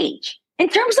of age, in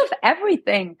terms of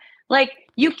everything. Like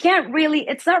you can't really,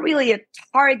 it's not really a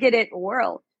targeted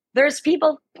world. There's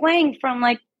people playing from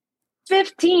like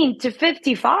 15 to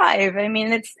 55. I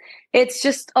mean, it's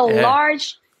just a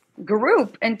large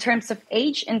group in terms of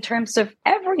age, in terms of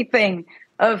everything,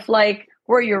 of like,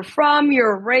 where you're from,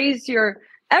 your race, your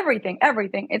everything.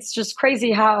 It's just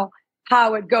crazy how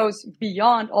it goes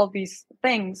beyond all these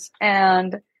things,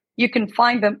 and you can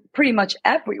find them pretty much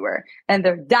everywhere. And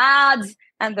they're dads,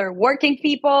 and they're working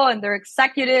people, and they're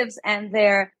executives, and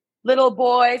they're little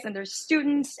boys, and they're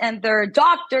students, and they're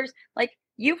doctors. Like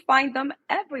you find them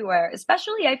everywhere.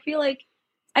 Especially, I feel like,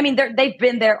 they've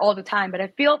been there all the time, but I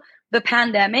feel the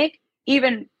pandemic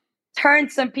even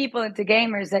turned some people into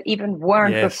gamers that even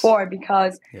weren't before,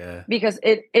 because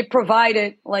it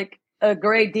provided like a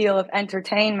great deal of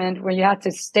entertainment where you had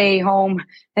to stay home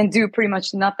and do pretty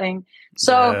much nothing.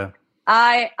 So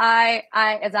I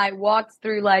as I walked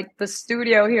through like the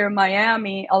studio here in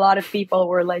Miami, a lot of people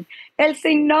were like, El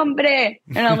sin nombre.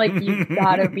 And I'm like, you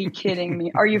gotta be kidding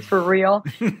me. Are you for real?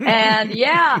 And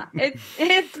yeah,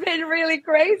 it's been really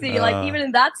crazy. Like even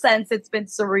in that sense, it's been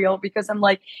surreal, because I'm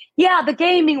like, yeah, the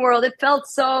gaming world, it felt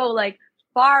so like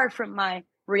far from my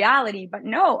reality. But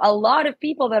no, a lot of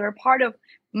people that are part of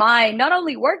my not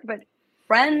only work, but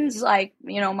friends, like,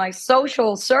 my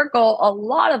social circle, a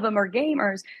lot of them are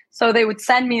gamers. So they would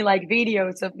send me like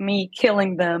videos of me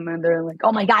killing them, and they're like,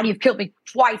 oh my God, you've killed me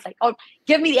twice. Like, oh,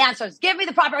 give me the answers. Give me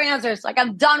the proper answers. Like,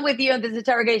 I'm done with you in this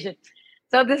interrogation.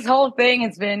 So this whole thing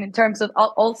has been, in terms of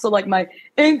also like my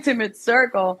intimate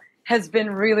circle, has been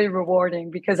really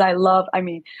rewarding, because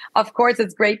of course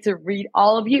it's great to read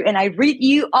all of you, and I read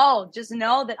you all. Just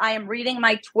know that I am reading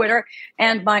my Twitter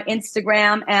and my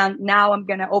Instagram, and now I'm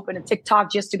going to open a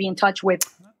TikTok just to be in touch with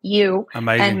you.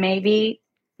 Amazing. And maybe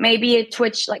a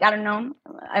Twitch, like, I don't know.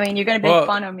 You're going to make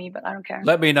fun of me, but I don't care.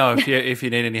 Let me know if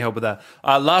you need any help with that.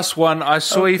 Last one, I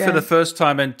saw you for the first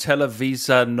time in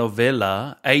Televisa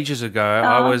Novela ages ago.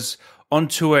 I was on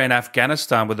tour in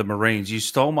Afghanistan with the Marines. You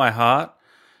stole my heart,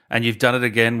 and you've done it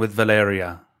again with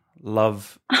Valeria.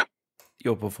 Love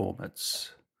your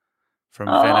performance from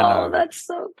Veneno. Oh, that's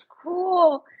so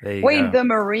cool. There you Wait, go. the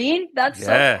Marine? That's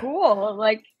so cool.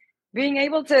 Like being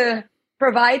able to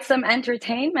provide some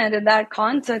entertainment in that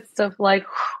context of like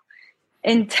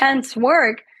intense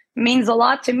work means a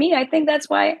lot to me. I think that's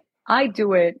why I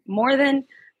do it more than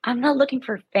I'm not looking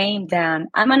for fame, Dan.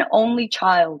 I'm an only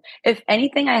child. If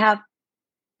anything, I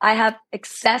have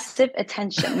excessive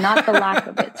attention, not the lack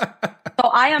of it. So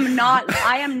I am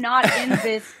not in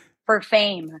this for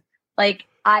fame. Like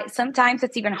sometimes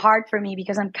it's even hard for me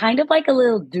because I'm kind of like a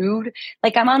little dude.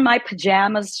 Like I'm on my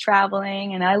pajamas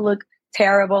traveling and I look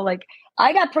terrible. Like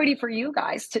I got pretty for you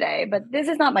guys today, but this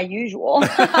is not my usual.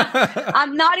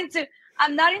 I'm not into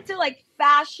like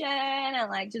fashion and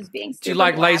like just being super. Do you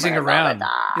like lazing around?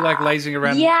 You like lazing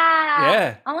around?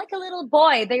 Yeah. I'm like a little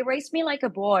boy. They raised me like a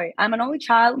boy. I'm an only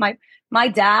child. My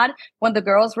dad, when the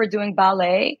girls were doing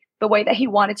ballet, the way that he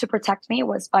wanted to protect me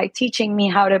was by teaching me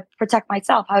how to protect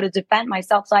myself, how to defend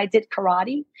myself. So I did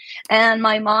karate, and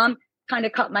my mom kind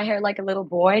of cut my hair like a little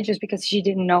boy just because she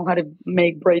didn't know how to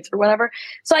make braids or whatever.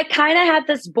 So I kind of had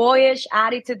this boyish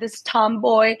attitude, this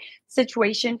tomboy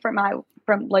situation from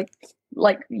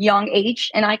like young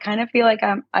age. And I kind of feel like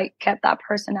I kept that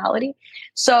personality.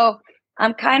 So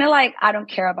I'm kind of like, I don't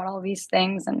care about all these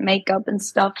things and makeup and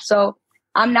stuff. So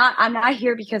I'm not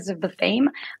here because of the fame.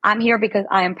 I'm here because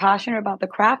I am passionate about the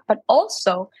craft, but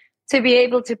also to be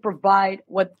able to provide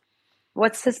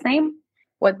what's his name?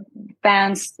 What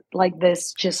bands like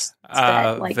this just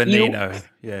said, like Veneno,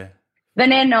 yeah.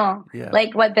 Veneno,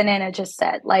 like what Veneno just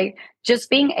said, like just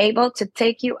being able to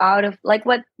take you out of like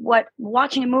what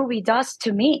watching a movie does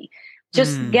to me,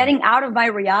 just getting out of my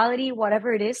reality,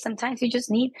 whatever it is. Sometimes you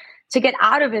just need to get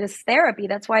out of it as therapy.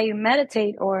 That's why you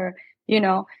meditate or,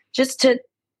 just to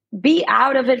be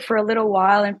out of it for a little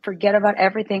while and forget about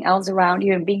everything else around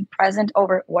you and being present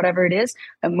over whatever it is,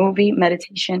 a movie,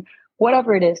 meditation,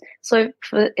 whatever it is. So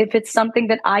if it's something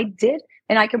that I did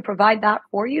and I can provide that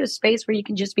for you, a space where you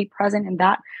can just be present in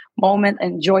that moment,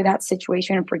 enjoy that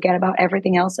situation and forget about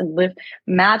everything else and live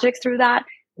magic through that.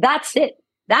 That's it.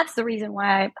 That's the reason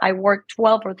why I work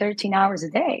 12 or 13 hours a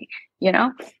day,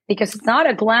 because it's not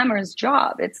a glamorous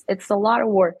job. It's a lot of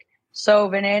work. So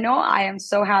Veneno, I am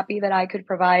so happy that I could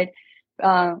provide,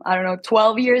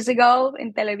 12 years ago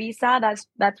in Televisa.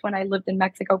 That's when I lived in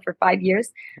Mexico for 5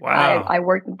 years. Wow. I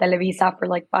worked in Televisa for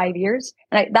like 5 years.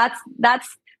 And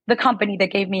that's the company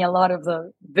that gave me a lot of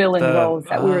the villain roles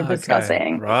that we were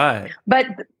discussing. Okay. Right.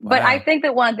 But I think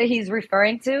the one that he's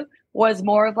referring to was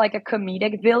more of like a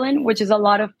comedic villain, which is a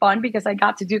lot of fun because I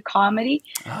got to do comedy,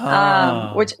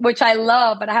 which I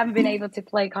love, but I haven't been able to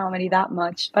play comedy that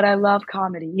much, but I love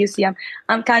comedy. You see,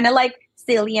 I'm kind of like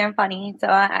silly and funny. So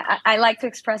I like to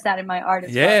express that in my art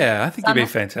as well. Yeah, I think you'd be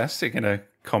fantastic in a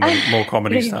more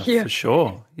comedy stuff for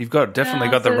sure. You've definitely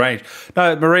got the range.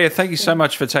 No, Maria, thank you so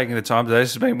much for taking the time today.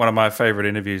 This has been one of my favorite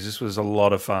interviews. This was a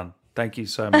lot of fun. Thank you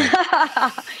so much.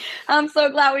 I'm so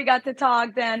glad we got to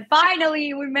talk, Dan.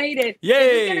 Finally, we made it. Yay!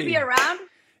 Is this going to be around?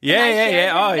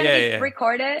 Yeah. Oh, yeah.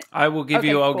 Record it? I will give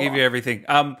you. I'll give you everything.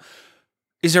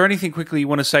 Is there anything quickly you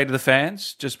want to say to the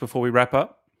fans just before we wrap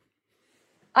up?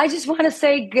 I just want to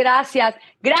say gracias.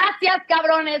 Gracias,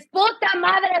 cabrones. Puta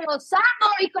madre, los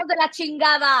amo, hijos de la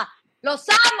chingada. Los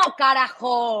amo,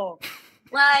 carajo.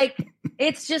 Like,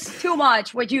 it's just too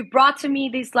much. What you brought to me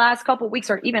these last couple of weeks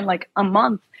or even like a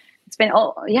month. It's been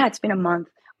a month.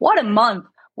 What a month.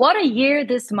 What a year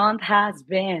this month has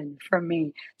been for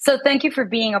me. So thank you for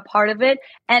being a part of it.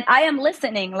 And I am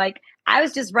listening. Like, I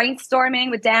was just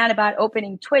brainstorming with Dan about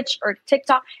opening Twitch or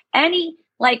TikTok, any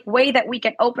like way that we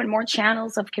can open more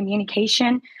channels of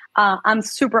communication. I'm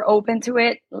super open to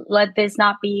it. Let this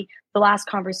not be the last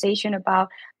conversation about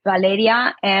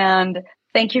Valeria. And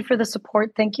thank you for the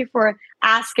support. Thank you for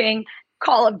asking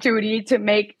Call of Duty to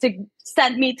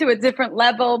send me to a different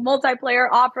level, multiplayer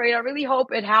operator. I really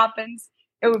hope it happens.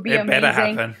 It would be amazing. It better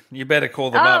happen. You better call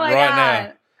them up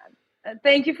right now.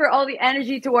 Thank you for all the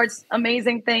energy towards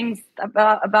amazing things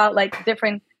about like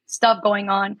different stuff going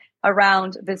on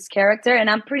around this character. And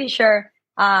I'm pretty sure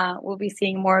we'll be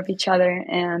seeing more of each other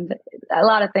and a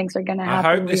lot of things are going to happen.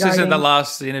 I hope this isn't the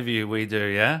last interview we do,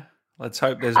 yeah? Let's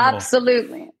hope there's more.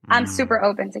 Absolutely. I'm super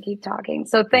open to keep talking.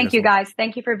 So thank you guys.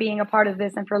 Thank you for being a part of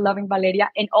this and for loving Valeria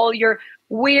in all your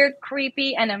weird,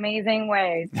 creepy, and amazing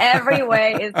ways. Every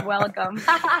way is welcome.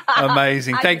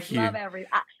 Amazing. Thank you.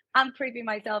 I'm creepy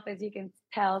myself, as you can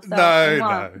tell. So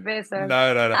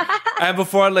No. And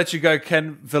before I let you go,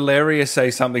 can Valeria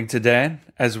say something to Dan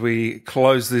as we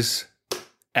close this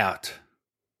out?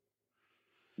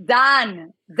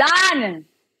 Dan, Dan.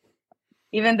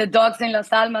 Even the dogs in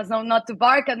Las Almas know not to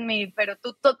bark at me, pero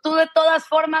tú de todas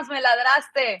formas me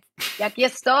ladraste. Y aquí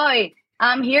estoy.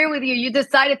 I'm here with you. You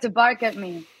decided to bark at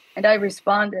me. And I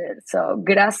responded. So,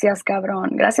 gracias,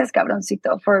 cabrón. Gracias,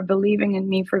 cabroncito, for believing in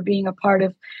me, for being a part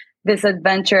of this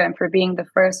adventure, and for being the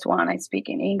first one I speak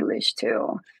in English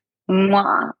to.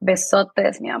 Mwah.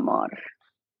 Besotes, mi amor.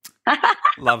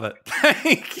 Love it.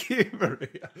 Thank you,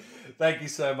 Maria. Thank you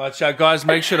so much. Guys,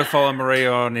 make sure to follow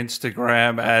Maria on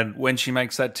Instagram and when she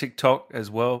makes that TikTok as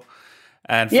well.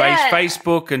 And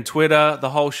Facebook and Twitter,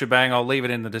 the whole shebang. I'll leave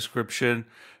it in the description.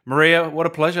 Maria, what a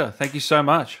pleasure. Thank you so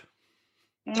much.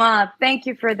 Thank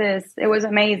you for this. It was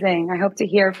amazing. I hope to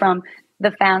hear from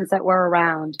the fans that were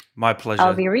around. My pleasure.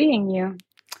 I'll be reading you.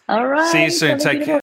 All right. See you soon. Take care.